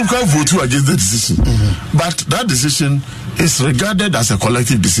 Ebi can vote against the decision. But that decision is regarded as a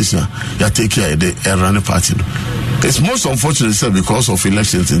collective decision. You take care of the running party. It's most unfortunate say because of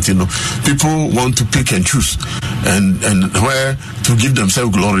elections and people want to pick and choose and where to give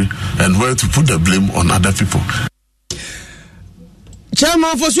themselves glory and where to put the blame on other people.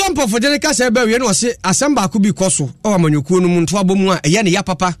 Chairman Fosu Ampofo de ka se ba wie no se asamba ko bi koso o amanyokuo no mu nto abomu a eye ne ya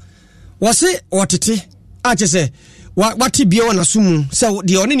papa wo se otete a che se wati bie wona sumu se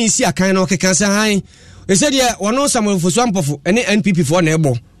de one ne isi akan na okeka se han e se de wono Samuel Fosu Ampofo ene NPP fo na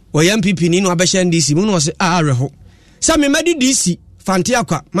ebo wo ya NPP ni no abehye NDC mu no se areho se me madi DC Fante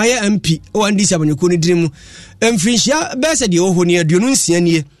akwa maye MP o NDC amanyokuo ni dirimu emfinhia be se de oho ne aduonu nsia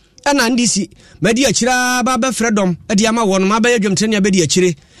nie ana ndisi madi akira baba freedom ade ama won ma ba yadwamtreni abedi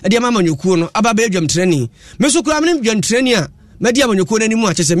akire ade ama manyokuo no aba ba yadwamtreni mesukura mene dwamtreni a madi amanyokuo nanimu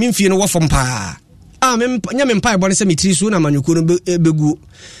a chese memfie no wofom pa nya me mpa ebone se mitiri so na manyokuo no begu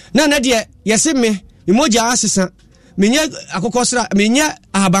na de yese me moja asesa menya akokosra menya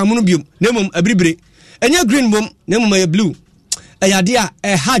ahabamu no biom na mom abiribire enya green bom na mom ya blue ayade a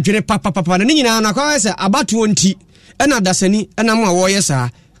ha dwere papa na nyina na kwa se abato nti ena dasani ena mo a wo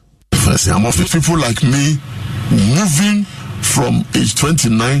yesa. I'm of people like me moving from age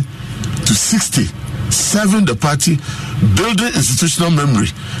 29 to 60, serving the party, building institutional memory,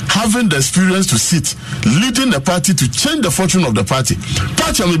 having the experience to sit, leading the party to change the fortune of the party.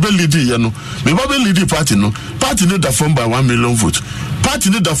 Party I'm leading, leading party party need that form by 1 million votes. Party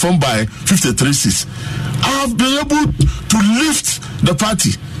need that form by 53 seats. I have been able to lift the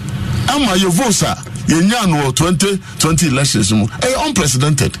party. Am I your vote, sir? 2020 elections,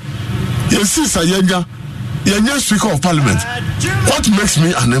 unprecedented. Yes, you're Speaker of Parliament. What makes me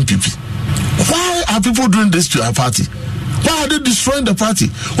an MPP? Why are people doing this to our party? Why are they destroying the party?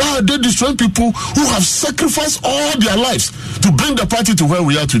 Why are they destroying people who have sacrificed all their lives to bring the party to where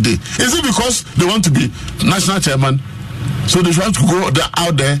we are today? Is it because they want to be national chairman? So they have to go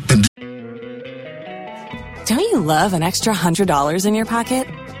out there and... Don't you love an extra $100 in your pocket?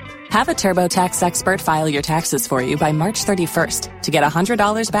 Have a TurboTax expert file your taxes for you by March 31st to get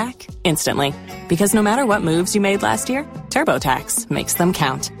 $100 back instantly. Because no matter what moves you made last year, TurboTax makes them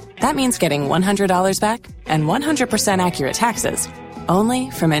count. That means getting $100 back and 100% accurate taxes,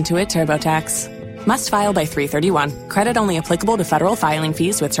 only from Intuit TurboTax. Must file by 3/31. Credit only applicable to federal filing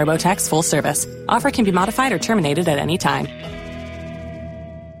fees with TurboTax full service. Offer can be modified or terminated at any time.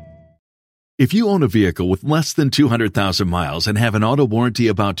 If you own a vehicle with less than 200,000 miles and have an auto warranty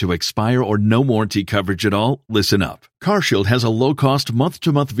about to expire or no warranty coverage at all, listen up. CarShield has a low-cost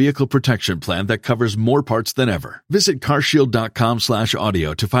month-to-month vehicle protection plan that covers more parts than ever. Visit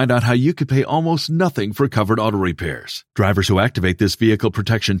carshield.com/audio to find out how you could pay almost nothing for covered auto repairs. Drivers who activate this vehicle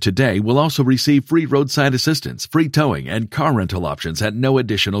protection today will also receive free roadside assistance, free towing, and car rental options at no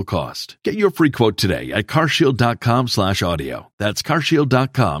additional cost. Get your free quote today at carshield.com/audio. That's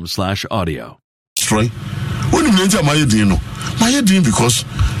carshield.com/audio. When you enter my dream because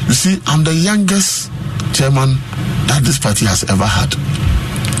you see, I'm the youngest chairman that this party has ever had.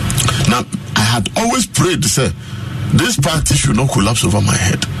 Now, I had always prayed to say this party should not collapse over my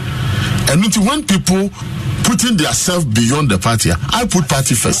head. And when people putting themselves beyond the party, I put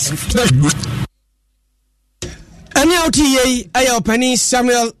party first. Any OTA, I open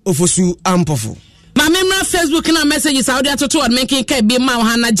Samuel Ofosu Ampofu. My memory Facebook na messages out there to making ke be ma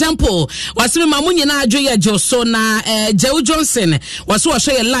hana jampo wasimi mamunye na adwoye joso na Joe Johnson waso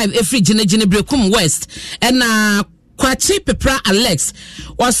show live every gine brekum west na Kwachi Pepra Alex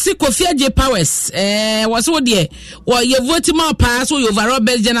wasi Kofi J Powers waso de ye vote ma pass so overall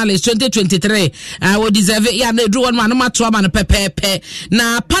best journalist 2023 we deserve ya na do one man ma to ma no pepepe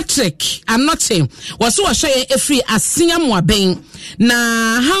na Patrick Anote waso show every asinya moaben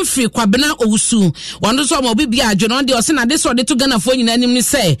na Humphrey Kwabena Owusu wando so mo bibia adwono de o se na de so de to Ghana fo nyina nim ni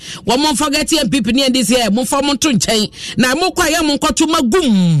say wo mo forget MPP ni this year mo fo mo to nchen na mo kwa ya mo nkoto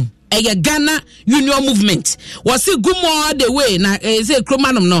magum eye Ghana Union Movement wasi gumo all the way na say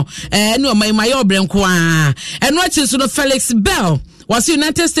kromanum no ni o mai mayo brenko a eno achi so no Felix Bell wasi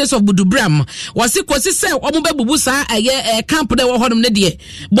United States of Budubram wasi kwasi se omo bebubu sa eye camp de wo hodom ne de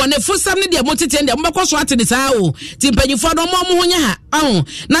bonefo sam ne de mo tete de mo bekoso atene sa o timpanyifo no mo honya ha ahụ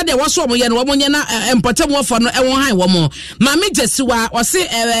na de waso omo ye no omo nye na empotem wo fo no ewo han wo mo mami jesiwa wasi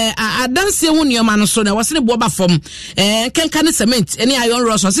adanse hu nioma no so na wasi ne bo ba fom kenka ne cement eni iron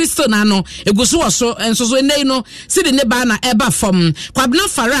rods wasi stone na no egusu wo so enso so nei no si de ne ba na eba fom Kwabena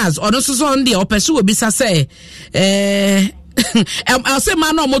Faraz ono so so ndi opesu obi sa se I'll say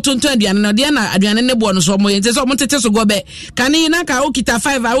man no motonto aduane no de na aduane ne bo no so mo yente so mo tete so gobe kane na ka okita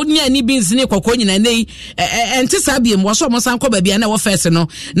 5 a wonya ni beans ne kokko nyina nei ente sabiem wo so mo san ko ba bia na wo first no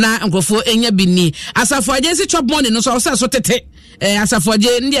na nkofo enya binni asafo agency chop money no so so tete asafo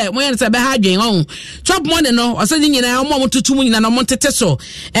age ndie mo yente be ha adwen on chop money no o se nyina mo tutu mu nyina no mo tete so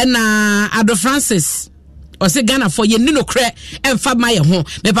na Ado Francis o se Ghana for ye ni no kre emfa ma ye ho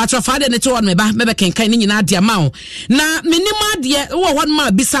me patro fa de ne to on me ba me be kenkan ni nyina de ma o na minima de wo ho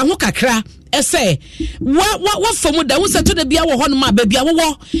ma bisa ho kakra ese wa fomu da wo se to de bia wo ho no ma ba bia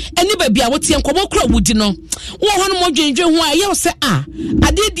wo eni ba bia wo tie nkomo kra wudi no wo ho no mo dwendwe ho a ye wo se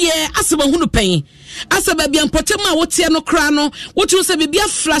ade de aseba hu no pen asaba bia mpotem a wo tie no kra no wo tu se bia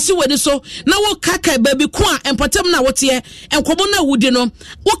flash wadi so na wo kaka ba bi ko a mpotem na wo tie enkomo na wudi no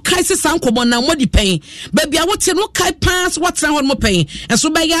wo kai se san komo na modi pen ba bia wo tie no kai pass wo tra ho no pen enso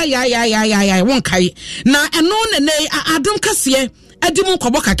ba ya won kai na eno ne adom kase adimu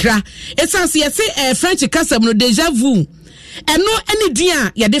nkobo kakra esanse yesi French kasam no déjà vu eno eni din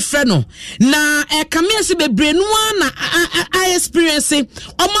a ye de frɛ no na kamesi bebre no na I experience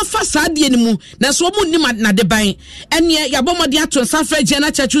o fa saade ni mu na so mu nim na de ban ene ya bomode ato Sanford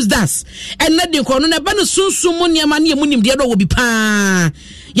General Churches das ene de nko no na ba no sunsun mu niam na mu nim de do wo bi pa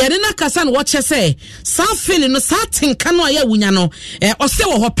yare na kasa no woche se sa feel no sa tinka no ya wunya no o se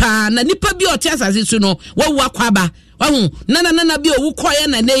wo ho pa na nipa bi o tia asase su no wo wu akwaba nana bi owu koye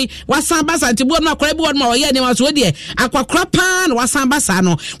na nei wasan basa ntibo no akora bi won ma oye ne waso de akwakora pa na wasan basa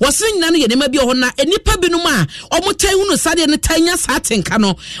no wosin nyina no ye nema bi ho na enipa bi no ma omotai hunu sade ne tanya sa tenka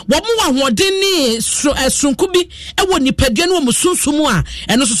no wo mo wa hoden ni sunku bi ewo nipadua no mo sunsumu a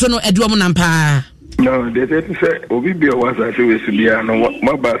eno soso no ede wo mo nampa. No, they say Obi be was as we Subia no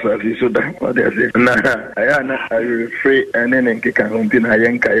my bass as so that what they say. Nah, I free and then Kika Hunting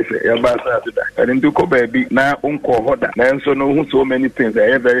Hayanka is a bass after that. I didn't do baby now uncle Hoda. And so no so many things I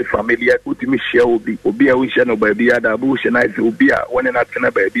am very familiar. Put me share Obi a wish no baby ada bush and I Ubia when not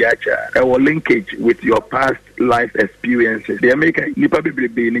baby our linkage with your past life experiences. They make a nipa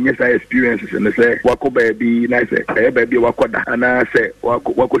be in your experiences and they say wako baby nice baby wakoda and I say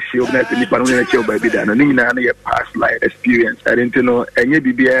wako shield nice nipa no chill baby that no nyina na your past life experience. I didn't know any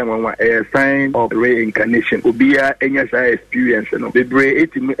BBI a sign of reincarnation. Ubia any experience no. Bebre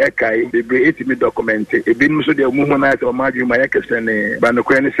etimi ekai, bebre etimi document. Ebin so de muhona or margin my ekesene. But no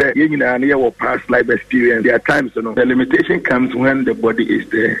kwani say ye nyina na your past life experience. There are times no the limitation comes when the body is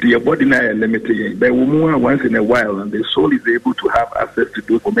there. The body na limited. But once in a while, and the soul is able to have access to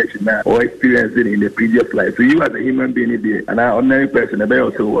those information now or experience it in the previous life. So you as a human being, and an ordinary person, I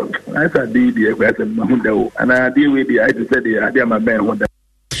also I said the question, and I deal with the I said the idea my man.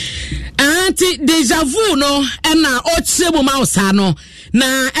 Anti deja vu no ena ochemu mausa no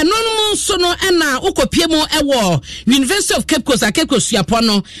na enono so no ena ukopie mu ewo University of Cape Coast Suapo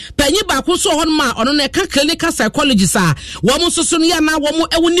no panyi ba ko so hon ma ono na ka clinical psychologist a wo mo so no ya na wo mo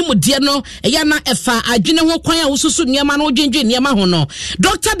ewo ni mu de no ya na efa adwene ho kwan a wo so niema no dwendwe niema ho no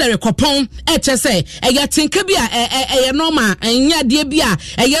Dr. Derek Kopon chese eya tinka bi a eye normal anya de bi a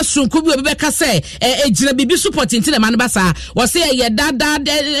eye sunku bi obi beka se ejina bibi support nti na man ba sa wo se eye dada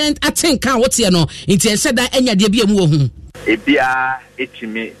atinka what you know, it's a said that any idea mu hu. Ebia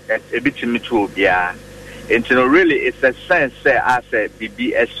etimi to obia. And really it's a sense say as a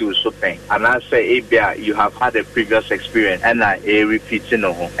BBSU so thing. And I say ebia you have had a previous experience and a repeat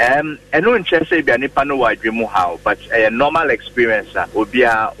no ho. And no interest ebia nipa no wa dwemu how, but a normal experience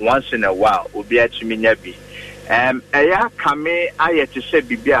obia once in a while obia timi nya bi. Eya kame aye to say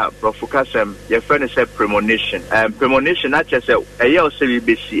bibia profukasem your friend say premonition. Premonition not just say eya say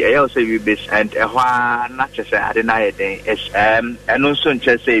bibesi and ehwa not just say adena den is and also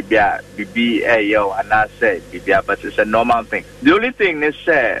just say bia bibi eya and I say bibia, but it's a normal thing. The only thing is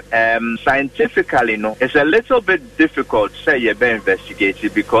say scientifically no it's a little bit difficult say you be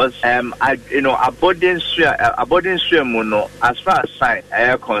investigated because abundance no as far as science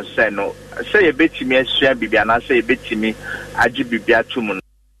are concerned no say a bit me share bibia na say a bit me agi bibia tumu.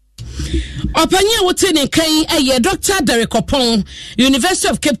 Opanya wotene kan Dr. Derek Kopon University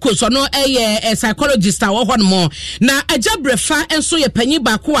of Cape Coast no a psychologist a wo ho no na ajabrefa enso ye panyi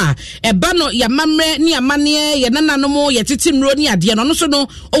ba ko a eba no ya mamre ni amane ye nananom ye titimro ni ade no so no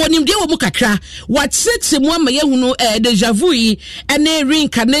owonimde wo mu kakra wa chete mu ama ye hunu deja vu yi ene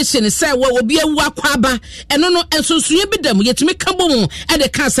reincarnation say wo obi awu akwaba eno no ensosuye bidam yetimi kabo e de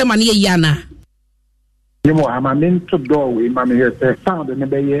kan se mane ye yana. I'm a mental doorway, Mammy here says, sound and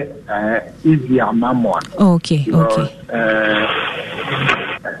easy mamma. Okay.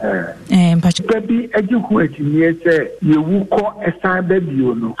 Baby, as you wait in here, say, you will call a sign baby,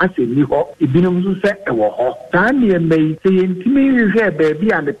 you know, I say, you hope, it didn't say a war. Tanya may say, intimate here,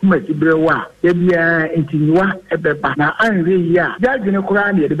 baby, and the committee brewa, baby, intinua, a beba. Now, I'm really, that's in a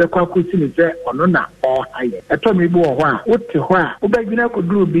Koran, the Bakwakutini say, or no, or I. I told me, what to why? Obagina could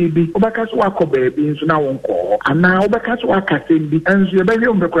do, baby, Obakas wako, baby, so now on call. And now Obakas waka, and you baby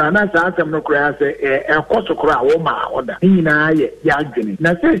on the Koran, as I am no crass, a course of crowd, order. In I, Yagini.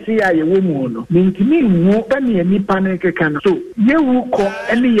 Now, say, I a woman, mean to me, any panic can so. You will call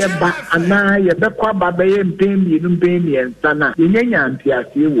any back and I a Bakwa Baby and Baby and Sana, in any auntie as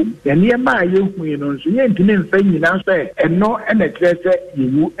you, and nearby you, you know, so you ain't in saying now say, and no, and a treasure you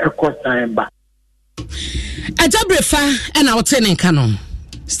will a cost time back. A jabrefa and our tenant canon.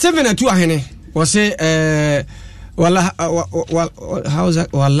 Stephen Atuahene was a how's that?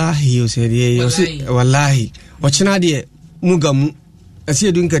 Wallahi, you said, Wallahi, what's an idea? Mugamu.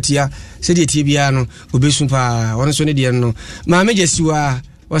 Asi dunkatia se de tibia no obesu pa won so ne de no ma megesiwa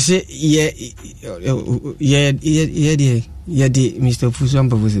wose ye de Mr. Fuso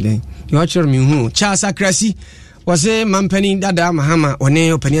Mpavusile you actually me hu cha sakrasi wose mampani dada mahama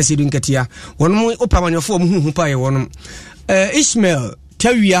one opani asi dunkatia won mu opamanyofo mu hu pa ye won Ishmael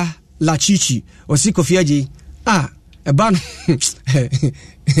Tawia Lachichi wose Kofiaji eba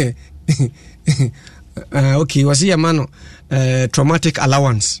okay wase yamano traumatic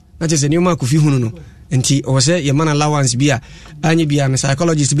allowance that is a new mark of you nti o say your man allowance bia anyi bia me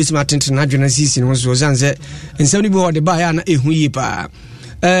psychologist bi smart international season was zanze nsem ni bi o de ba ya na ehu yi pa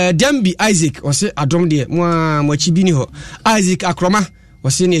Dembi Isaac o say adom de mo achi bi ni ho Isaac Akroma o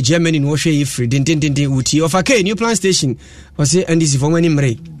say ne Germany no hwe yi free den wuti of a new plan station o say ndisi for mani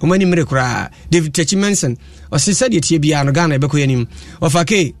mre kura David Techimenson o say said ye tie bia no Ghana be ko yanim of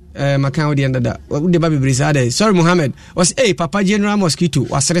a Macau the end of that. What would the baby brisade? Sorry, Mohammed was Papa General Mosquito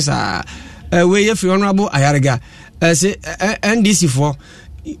was Resa. Way if you honorable Ayarga. Say NDC for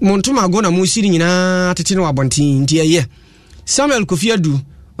Montuma Gona Musiri in Titino Abontin, dear ye. Samuel Kofiadu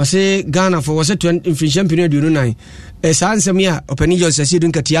was a Ghana for was a 20 champion du Nai. San Samia, Openijos, as you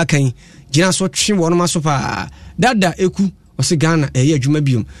don't get Yakan, Gina Swatching one masopa. Dada Eku was a Ghana, a year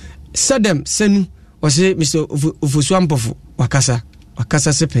Jumabium. Sadam Sen was a Mr. Ufuswampofu, Wakasa.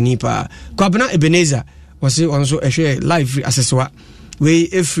 Akasa se penipa Kwabena Ebenezer was also a share live accessoire we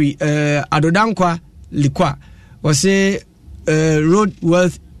every adodankwa likwa was a road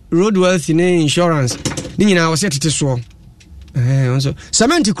wealth in insurance nina was at so also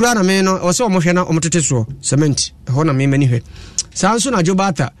cement krana me no was almost na omtete so cement hona me mani hwe sanso na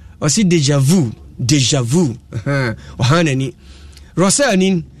jobata was deja vu deja vu ohanani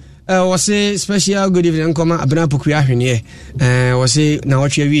Rosanin was a special good evening comma abena pokua hwene was a na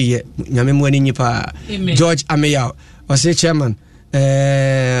watwe wie nyame mo ani nipa George Ameya was a chairman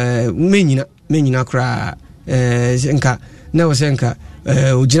menyina kra nka na was nka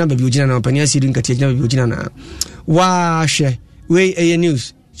ojina baby ojina na pania siri nka tie baby ojina na wa hwe we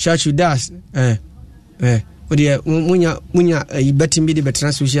news church das odia munya ibatim bi de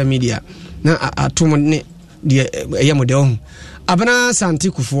betra social media na atom ne de eyamode ho abana santi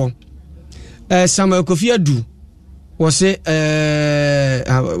kufo Samuel Kofi Adu was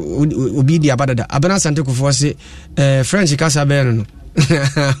obi di abadada abana santi kufo was French kasa be no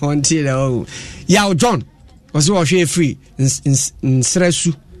onti da o ya John was wo hwe free in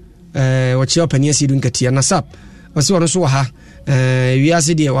sresu wachi opania sidu nkatia na sap was wo no so ha wi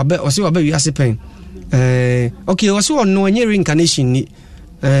ase de wabe was wabe wi ase pen okay was wo no nye reincarnation ni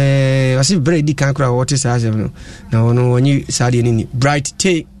wasi bread di kan kra what is asem no na wono wonyi sade ni bright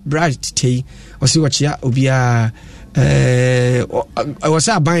tea wasi wachia obia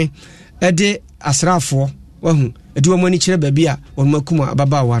wasa ban ede asrafo wahu edi wo mani kire ba bia won makuma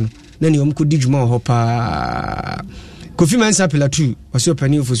ababa wa no na ni won ko di djuma ho pa Kofi Mensa Pillar 2 wasi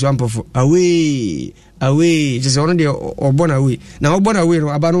opani ofusu ampofo away just one de obona away na obona away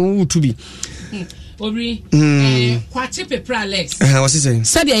no abano utubi Obri kwati pepper Alex what's he saying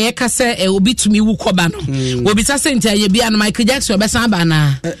said ye ka say obi tumi wu koba no obi ta say ntia ye bia no Michael Jackson obesan ba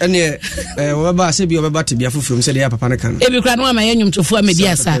na ene obeba se bi obeba te bia foforo said ye papa ne kan ebi kra no ama ye nwumtofo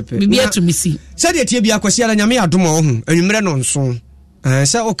amedia sa bibia tumi si said ye tie bia kwasi ala nyame adom ho anwumre no nso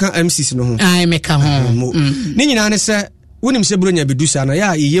sa oka MCs no ho ai meka ho ni nyina ne se wonim se bronya bedusa na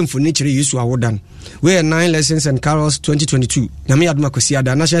ya yemfo ne kire Yesu awodan we 9 lessons and carols 2022 nyame adoma kwasi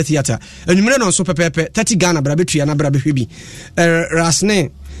ada National Theatre anwumre no nso pepepe 30 Ghana bra betua na bra behwebi Rasne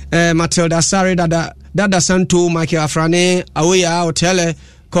Matilda Sari dada Santo Michael Afrane Awoya Hotel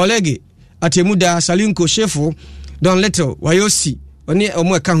colleague Atemuda Salinko Shefu Don Little Wayosi oni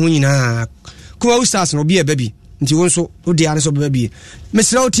omo eka ho nyina kuma ustars no bia baby nti wonso odi ane so baby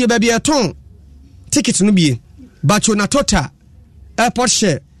mesra otie baby eton ticket no bie bacho na tota airport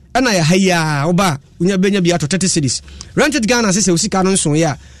share ana ya haya oba unya benya bia to 30 cities rented Ghana se usika no nso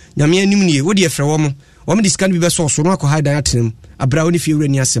ya nyame anim nie wodi efre wo discount bi be so no akọ hide atenem abra woni fi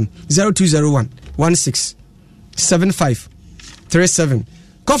wrani asem 0201 16 75 37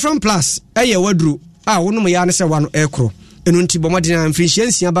 Confront Plus eye wadru wonom ya ne se wano ekro enu nti bomodina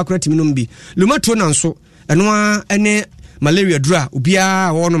amfinhia bakora timinom bi lumato na nso eno ene malaria dura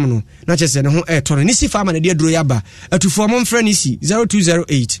ubia wonom no na chese ne ho etono nisi farmer na de duro yaba atufo mo mfra nisi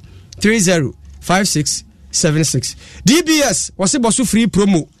 0208 305676 DBS wase boso free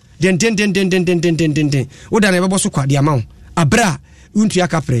promo den woda na beboso kwade amawo abra untu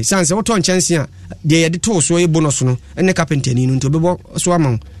yakapre sanse woto nchanse a de yede to so e bonus no ene carpentani no nto bebo so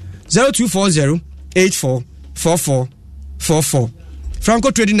amawo 0240 844444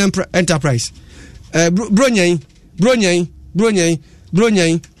 Franco Trading Enterprise Bronyan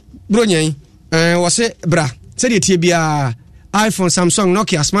wase bra se de tie bia iPhone Samsung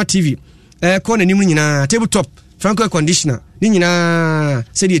Nokia Smart TV ko na nimu nyina tabletop Franco conditioner ni nyina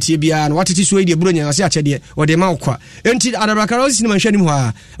se de tie bia na watete so de Bronyan wase achede ode ma okwa enti adabrakara osi ni manhwani mu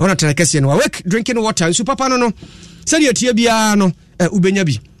ha ona tenakese no wake drinking water nsu papa no se de tie bia no ubenya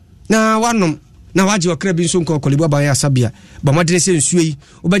bi na wanom na waje wakra bi nso nko kolibu aban ya sabia ba madene se nsuo yi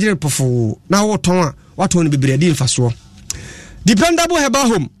obagire pofo na woton a waton no bebredi mfaso dependable herbal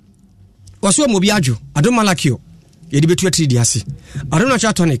home waso mo bi adwo adomalakio yedi betu atiri di ase adona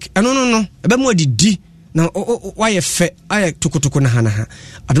cha tonic eno no ebe mo didi na waye fe aye tokotoko na hana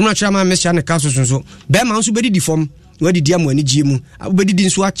adona cha ma mesha ne kaso sunso be ma nso bedidi fom wadidi am ani giemu obedidi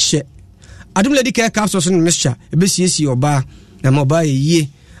nso ache adomledi ka kaso so ne mesha ebe siesi oba na mo ba ye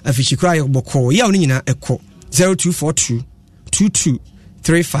afichikra yo boko ya oni nyina eko 0242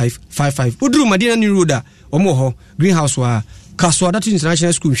 223555 udru madina ni roda omo ho greenhouse wa Kaswa that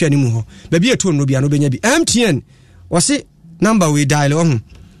international school hwe animu ho ba bi eto no bia no benya bi MTN wase number we dial on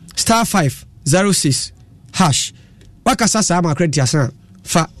 *506# wakasa sa ma credit asan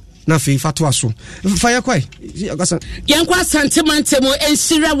fa na fe fato aso fa yakwai yankwa santimantemo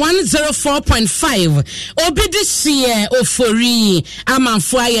ensira 104.5 obidishie ofori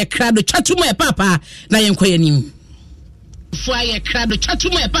amanfo aye krado twatuma papa na yankwa yanim Fire crab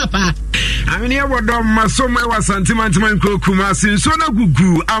chatuma papa. I mean, I would do my summer was sentimental Kuma since so na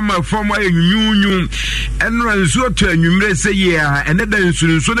gugu ama former union and run so to a numerous year and then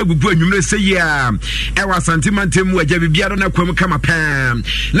soon so na gugu numerous year. I was sentimental where Javibiano na come pam.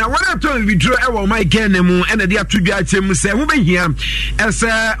 Now, what I told you, draw our my ganemu and the day to be at him say, who be here as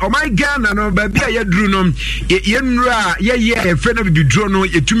oh my gun and oh baby, I drew no yenra, yeah, friend of the drone,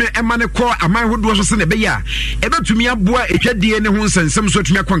 it to me a man call a man who was a bear. Ever to me a boy, a DNA homes and some sort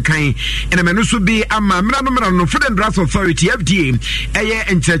of kind. And a man who be a man no Food and Drug Authority FDA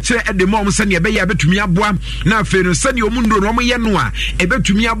and church at the moment send your baby to me a boy now fair send your mundo Roma Yanua ebe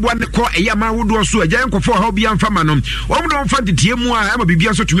to me a boy call a yama would also a giant for hobby and famanum or don't find the TMA I'm a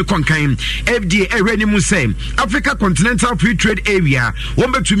BBS to me conkain FDA ready say Africa Continental Free Trade Area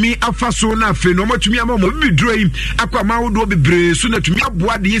one to me a fasona phenomenon to me a moment be dream aquama would be brave sooner to me a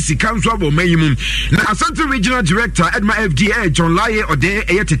boy the easy council of minimum now Central Regional Director at my FDA John Laye or de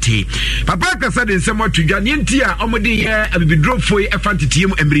ayatiti Papa said in somewhat to Janientia Omodi and be drove for a fancy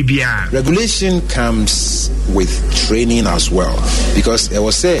team and Bribia. Regulation comes with training as well because I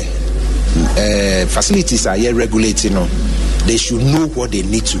was say facilities are here regulating they should know what they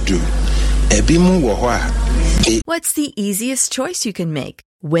need to do. What's the easiest choice you can make?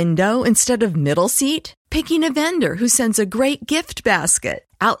 Window instead of middle seat? Picking a vendor who sends a great gift basket?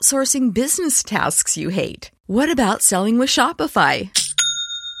 Outsourcing business tasks you hate? What about selling with Shopify?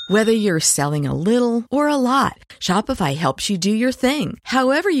 Whether you're selling a little or a lot, Shopify helps you do your thing,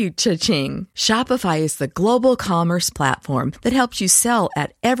 however you cha-ching. Shopify is the global commerce platform that helps you sell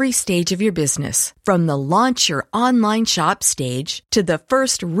at every stage of your business. From the launch your online shop stage to the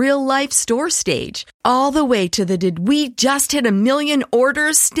first real-life store stage, all the way to the did we just hit 1 million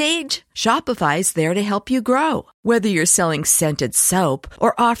orders stage. Shopify's there to help you grow. Whether you're selling scented soap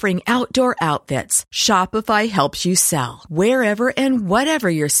or offering outdoor outfits, Shopify helps you sell. Wherever and whatever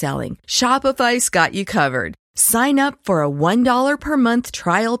you're selling, Shopify's got you covered. Sign up for a $1 per month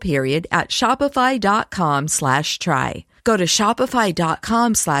trial period at shopify.com/try. Go to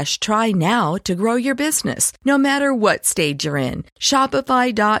shopify.com/try now to grow your business, no matter what stage you're in.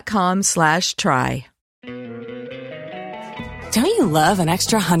 Shopify.com/try. Don't you love an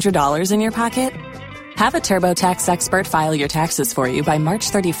extra $100 in your pocket? Have a TurboTax expert file your taxes for you by March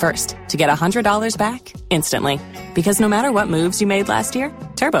 31st to get $100 back instantly. Because no matter what moves you made last year,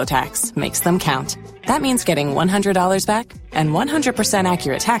 TurboTax makes them count. That means getting $100 back and 100%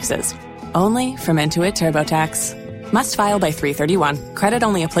 accurate taxes only from Intuit TurboTax. Must file by 3/31. Credit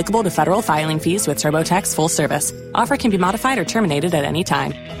only applicable to federal filing fees with TurboTax full service. Offer can be modified or terminated at any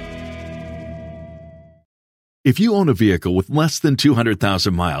time. If you own a vehicle with less than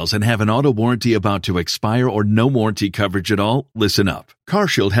 200,000 miles and have an auto warranty about to expire or no warranty coverage at all, listen up.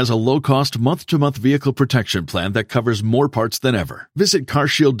 CarShield has a low-cost month-to-month vehicle protection plan that covers more parts than ever. Visit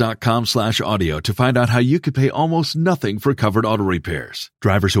carshield.com/audio to find out how you could pay almost nothing for covered auto repairs.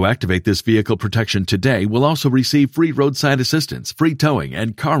 Drivers who activate this vehicle protection today will also receive free roadside assistance, free towing,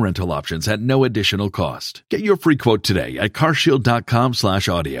 and car rental options at no additional cost. Get your free quote today at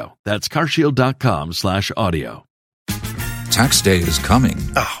carshield.com/audio. That's carshield.com/audio. Tax day is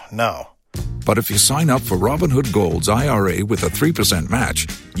coming. Oh, no. But if you sign up for Robinhood Gold's IRA with a 3% match,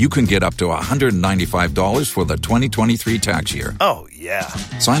 you can get up to $195 for the 2023 tax year. Oh, yeah.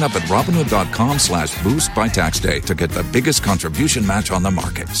 Sign up at Robinhood.com/boost by tax day to get the biggest contribution match on the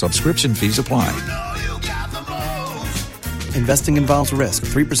market. Subscription fees apply. Investing involves risk.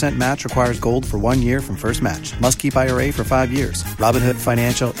 3% match requires gold for 1 year from first match. Must keep IRA for 5 years. Robinhood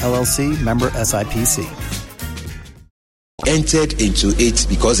Financial, LLC, member SIPC. Entered into it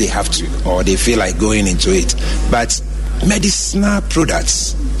because they have to or they feel like going into it. But medicinal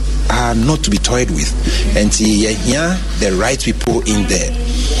products are not to be toyed with. And here, the right people in there.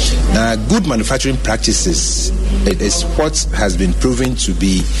 Now, good manufacturing practices is what has been proven to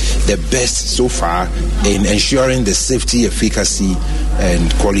be the best so far in ensuring the safety, efficacy,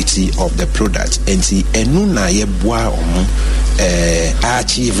 and quality of the product. And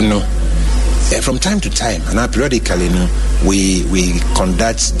achieve no. From time to time, and periodically, we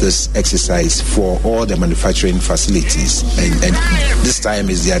conduct this exercise for all the manufacturing facilities, and this time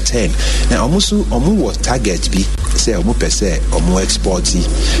is their turn. Now, almost was target be say almost export.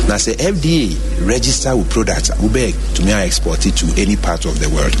 Now, say FDA register with products we beg to me export it to any part of the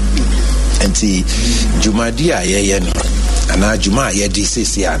world. And see, Jumadia and Juma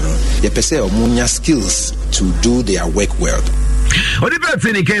DCC, skills to do their work well.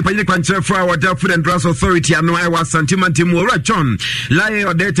 Odibetini ke panye kwanche for our Food and Drugs Authority ano I was Santimantimu Ora John lae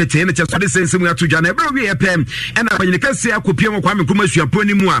odete tene cha sode sensimu ya tuja na ebro wi epem ena panye kase akopiem kwa mekuma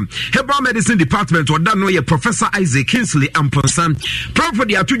suaponi mu a Herbal Medicine Department oda no ye Professor Isaac Kingsley Amponsan Prof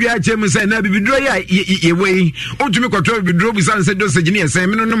di atudwa agem say na bibidro ye we ontumi kwatwa bibidro bi san say dosage ne say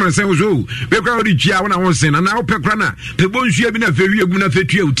me no no say wo we kwa odi tua wona won sen na wo pekra na pebo nsua bi na fewi egu na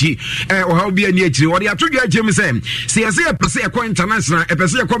fetua uti o ha obi ani akire odi atudwa agem say se pese international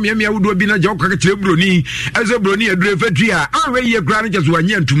epese miamia wudo bi na je okaka kire broni ezo broni edure fatua anwe ye gra na jeso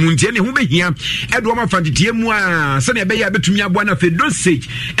anya ntumu ntie ne ho behia edo ma fantitie mu a se ne be ya betumi abo na fe dosage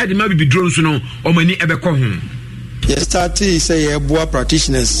ede ma bibidro nso no omani ebekọ ho. Yes, started say boa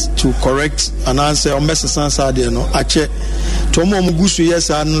practitioners to correct and answer on best sense no ache to mo mugusu yes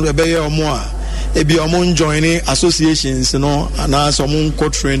an ebeye omo a ebi omo joining associations no and answer omo co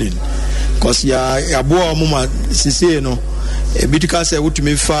training cause ya boa omo ma sisi no ebitika say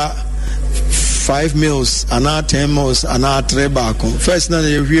wutumi fa 5 meals and 10 meals and 3 back first na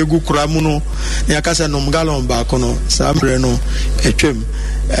ye gu kura mu no ya kasa no gallon back no sambre no etwem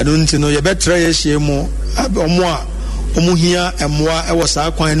edunti no ye betre ye hie mu omo a omuhia emwa ewo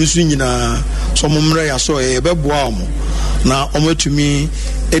saa kwan no so nyina so momre ya so e beboa omo na omatumi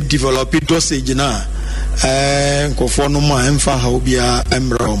e develop dosage na nkofo no ma emfa ha obia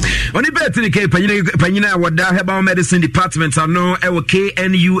emra omo oni betini ke panyina wada Herbal Medicine Department ano ewo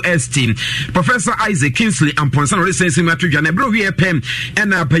KNUST Professor Isaac Kingsley Amponsan ori sensi matudwa na bro wi epem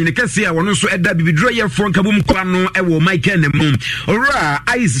ena panyina kase a wono so eda bibidro ye fo nkabum kwa no ewo Michael Nemu ora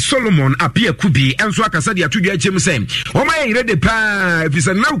Isaac Solomon apia kubi enso akasa de atudwa chem sem o ma ye ready pa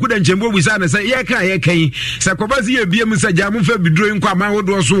efisa na kuda nchembo wisa na say ye kan say kobazi ye biem say jamu fa bidro nkwa ma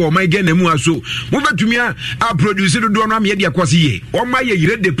wodo so o Michael Nemu aso mo betumi a produce do no am ye de akwase ye o ma ye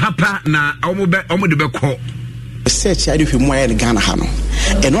ready papa na omo de beko research I do him in Ghana hano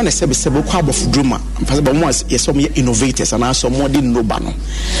and one sebe kwa abof drama possible mo yes some innovators and also more din no ba no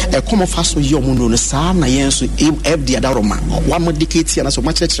e come faso ye omo no sa na yen so FD adaroma one more decade and so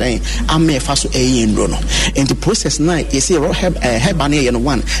much train am me faso e yen no in the process na you see have an yen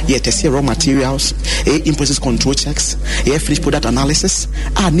one ye test raw materials imposes control checks finished product analysis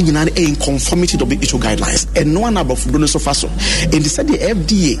ni nyina in conformity to WHO guidelines and no one above do no so faso in the said the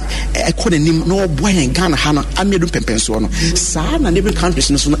FDA e ko nim no boy in Ghana hano do pempenso no sa na neighboring countries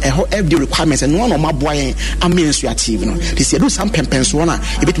no so every requirements and one of my boy amen so achieve no this do some pempenso na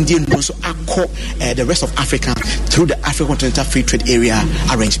e betum die no so akọ the rest of Africa through the African Continental Free Trade Area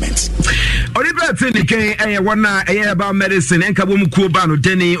arrangements Oliver Tinike wana Herbal Medicine enkabom kuoba no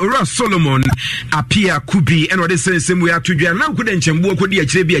deni ora Solomon apia kubi and what sensem we atudwa na kuda nchembu akodi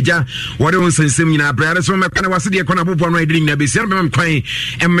akire bi agya what on sensem nyina brother so mekana wase de kona bobo no edring na besi na kwan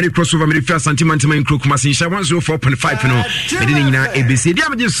emre crossover me fia santimantima in krok masin 4.5 no edin na ABC dia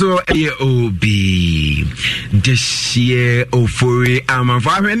me so obi deshie ofori amanfa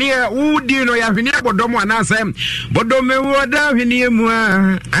hwene udi no ya hwene bodomo anasem bodome woda hwene mu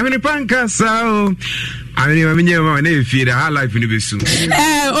a amene panka sao amene mamenye ma na efi da life ni besu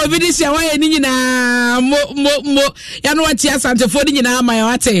obi dishia wa ye ni nyina mo ya no wati asantefo ni nyina ama ya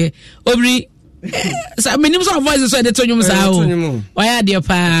wate obri sa menim so voice so de tonyum sa o oya de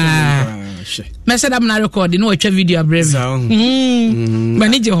pa message am na record no watch video brave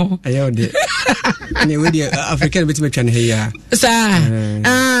manage ho ayo de ne we de African bit metwa ne here sa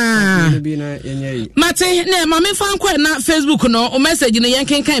mate ne ma me fan kwa na Facebook no o message no yen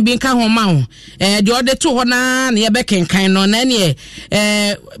kenkan bi nka ho ma ho de ode to ho na ne ye be kenkan no na ne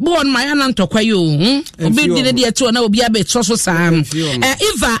bo on my na ntokwa yo obi de de to na obi abe so sam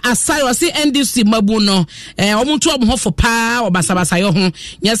Eva Asayo se NDC mabu no omuntu obo ho fo pa obasabasa yo ho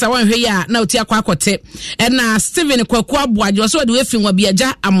nyesa wan hwe ya na oti akwa akote na Steven Kwaku Aboaje so de wefi nwa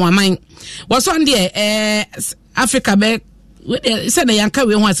biaja amoaman waso nde Africa be se na yanka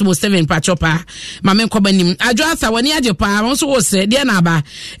we ho asebo 7 pachopa mame nkoba nim adwo asa woni aje pa won so wo se de na ba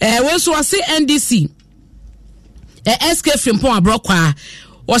we so wase NDC SK Frimpon abrokwa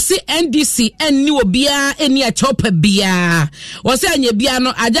wasi NDC enni obia eni a chopa bia wasi anya bia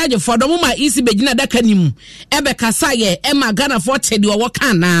no ajaje fodo ma isi begina daka nimu ebe kasa ye ema Ghana for chedi wo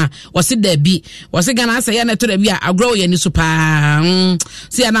kana wasi da bi wasi Ghana asa ya na to da bia agro ye ni super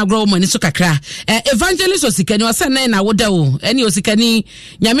si ana agro mo ni so kakra evangelist osikani wasi na woda o eni osikani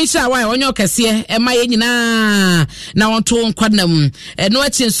nyamisha wa onye okese ema ye nyina na wonto nkwadnam no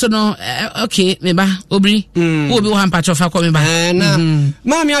achi so no okay meba obri wo bi wo hampa chofa ko meba na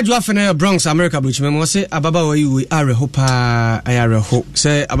Mami adwa fene Bronx America buchime mo se ababa wa yi areho pa ayareho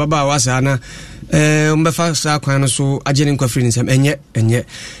se ababa wa sa na umbefa sa kwan no so agene nkwafiri nsem enye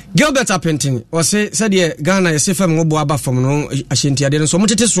Gilbert Apentin o se de Ghana yese fam ngo bo aba fam no ahyenti ade no so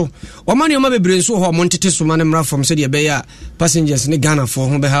motete so o mane o ma bebre nso ho montete so mane mra fam se de be ya passengers ne Ghana for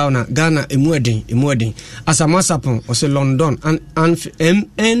ho be ha na Ghana emu eden asamasapon o se London and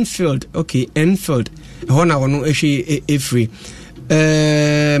Enfield okay Enfield ho na wono ehwe free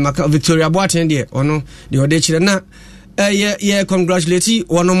maka Victoria Boateng de ono de ode chire na ye congratulate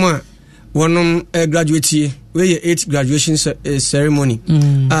wonom graduate we 8th graduation ceremony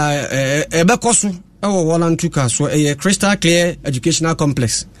ebe koso ewo Walantuka so Crystal Clear Educational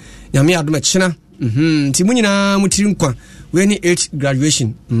Complex nyame adom china ti munyina mutiri nkwa we ni 8th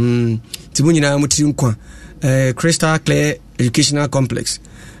graduation ti munyina mutiri nkwa Crystal Clear Educational Complex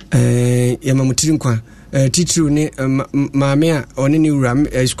yama mutiri nkwa teacher ni maame a oni ni wura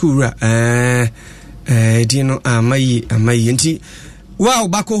school wura di no amayi nti wow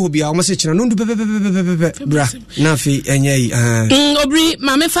bako hobia o mase china nundu pepe bra na fi enye obri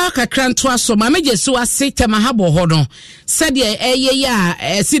maame fa kakra nto aso maame jesu ase tema habo ho no sede eye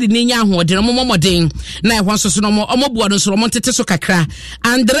ya sidi ni nya ho de no momoden na ehwo so no omobuo no so montete so kakra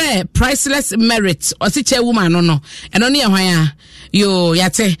Andre Priceless Merit osiche woman no eno ne ehwan ya yo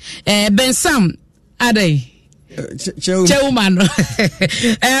yate Bensam Adai Chairman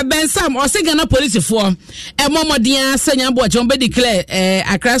Ben Sam Osegana police for Momodia Senya Boy John be declare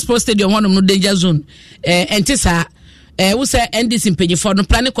Accra Sports Stadium one no danger zone entisa we say NDC impage for no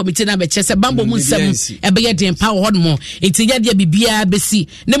planning committee na be chese bambo mu nsem e be ye den power hod mo etinya dia bibia besi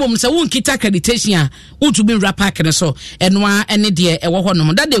ne mom say won kita accreditation a utu bi rap park ne so enoa ene de e wo hod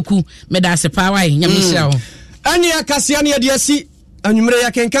no dadeku me da se power nyamishira ho ani akasia ne de asi anwumre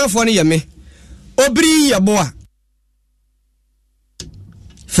ya kenkanfo ne yeme obri yaboa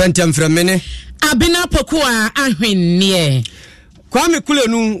Phantom from mene Abina Pokua ahwennie Kwame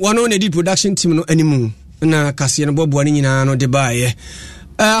Kulenu wono ne di production team no animu na kase no bobo ani nyina no de baaye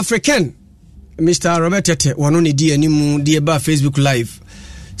African Mr. Robert Tete wono ne di animu de ba Facebook live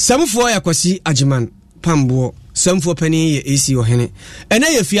samfo ya kwasi agiman pambo samfo pani ye AC ohene ena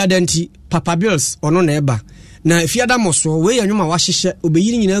ye fiadanti Papa Bills wono na eba na fiada moso we yanwuma wahyehyɛ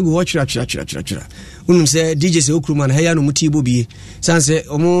obeyini nyina gu ho twira unum se DJ se okruma na heya no mutibo bie sanse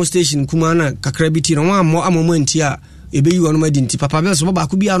omo station kuma na kakra biti no ammo amomanti a ebeyi wono madinti Papa Bills baba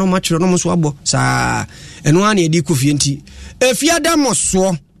ko bia no matwiro no so abo saa eno ana edi kofie nti fiada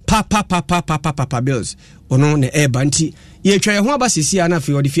moso Papa Bills ono ne eba nti ye twa ye ho abasisi ana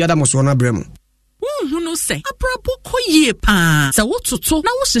fe odi fiada moso na bremo hunu se abrabo koyie pa sa wototo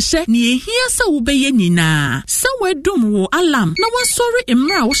na wo hyehye ne ehia sa wo beye nyina sa wedum wo alarm na wasori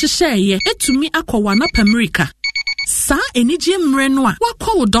emra wo hyehye ye etumi akọwa na America sa enije mre no a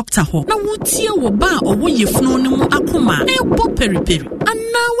wakọ wo doctor ho na wotie wo ba owo yefunu ne mu akoma ebo periperi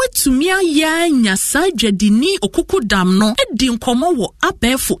ana wetumi aya nya sa dwadini okuku dam no edi nkomo wo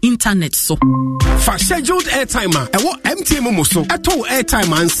abefo internet so fa scheduled airtime ewo MTN mo so eto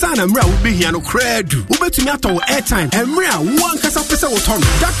airtime ansa na mra wo behia no kradu wo betumi ato airtime emra wo ankasa pese wo ton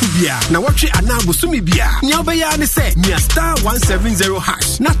that bia na watwe anabo sumi bia nya obeya ne se nya star 170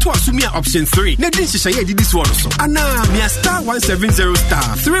 hash na to asumi option 3 na din hyehyɛ ye didi so so ana mia star 170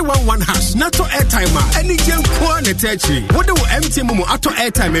 star 311 hash na to airtime any gem ko na techi wo de wo MTN mo ato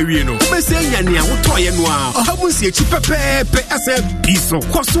airtime awie no wo bese nya ne a wo to ye no a ohamunsi echi pepepe asa biso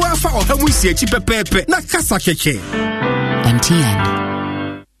kwaso afa ohamunsi echi pepepe na kasa keke MTN.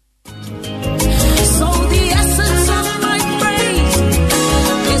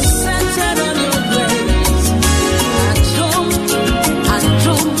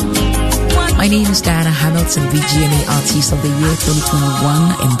 My name is Diana Hamilton, VGMA Artist of the Year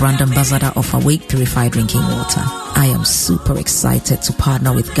 2021 and Brand Ambassador of Awake Purified Drinking Water. I am super excited to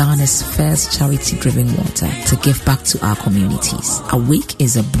partner with Ghana's first charity-driven water to give back to our communities. Awake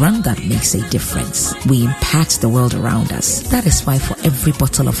is a brand that makes a difference. We impact the world around us. That is why for every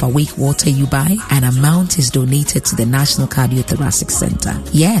bottle of Awake water you buy, an amount is donated to the National Cardiothoracic Center.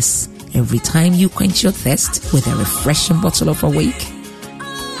 Yes, every time you quench your thirst with a refreshing bottle of Awake,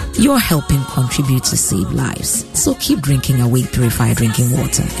 you're helping contribute to save lives. So keep drinking Awake Purified Drinking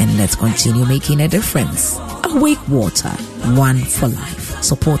Water and let's continue making a difference. Awake Water, one for life.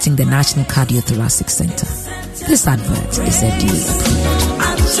 Supporting the National Cardiothoracic Center. This advert is FDA approved.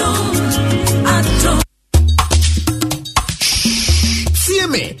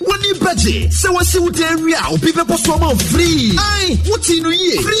 me. When you Beji, so what's you doing real? People perform free. Aye, what's in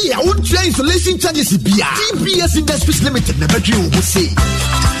ye? Free, I won't try installation charges. TPS Industries Limited, never you will see.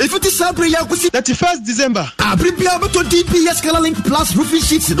 If it is Sabri, I will see 31st December. I prepare to TPS Color Link Plus roofing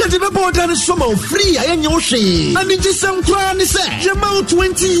sheets. Let the board and summer free. I am your shame. And it is some crown is your mount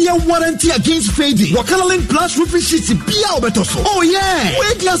 20-year warranty against fading. What Color Link Plus roofing sheets be Albetoso. Oh, yeah.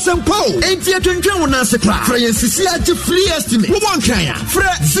 Wait, yes, and Paul. Ain't yet to enjoy on us a crack. Free estimate. One kaya.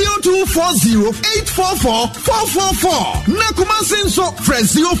 Fred 0240 844 444. Nakuma Senso. Fred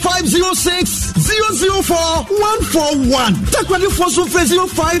 0506 004 141. Takwadi Fosso Fred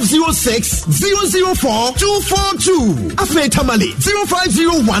 0506 004 242. Afe Tamale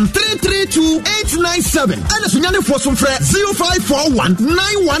 0501 332 897. And as Sunyani Fosso Fred 0541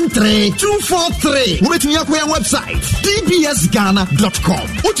 913 243. With me our website dpsghana.com.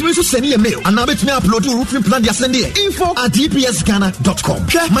 Ultimately send me a mail and I'll bet me upload your roofing plan. Send info@dpsghana.com.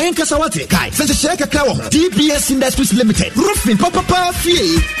 Mayan Kasawate Kai. Send a share kakao. DPS Industries Limited. Roofing Papa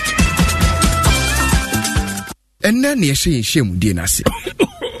Fee. And then you say shame dinasi.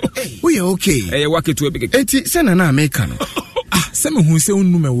 We are okay. Hey, walk it to a big. Eti send an American. Some who say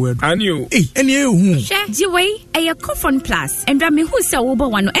no word. I knew. And you share Jiway, a Coffin Plus, and Rami who saw over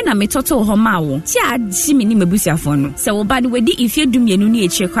one and a metoto homao. Chad, Jimmy Mabusia phone. So, by the way, if you do me a new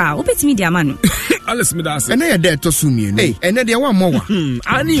check out, open me their man. Alice Midas, and they are there to sue me. And then they want more.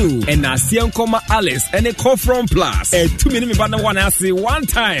 I knew. And I see Alice and a Coffin Plus. A 2 minute one I see one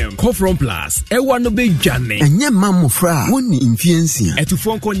time. Coffin Plus, a one of big Johnny. And your mamma fra, one influencia. A to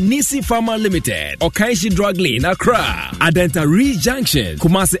phone call Nisi Pharma Limited, or Kaishi Drug Lane, Accra, Adenta Junction,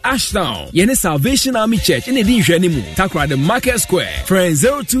 Kumasi Ashtown, Yene Salvation Army Church in Edinja Nimu, Takra the Market Square, friend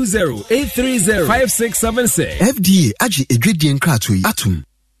 020-830-5676. FDA Aji Edredian Kratui Atum.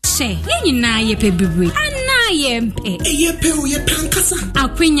 She, na ye pe bebre. Ana ye mpe. Ye pe o ye pankasa.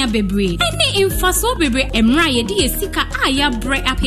 Akwenya bebre. Ene infaso bebre emra ye di sika aya bre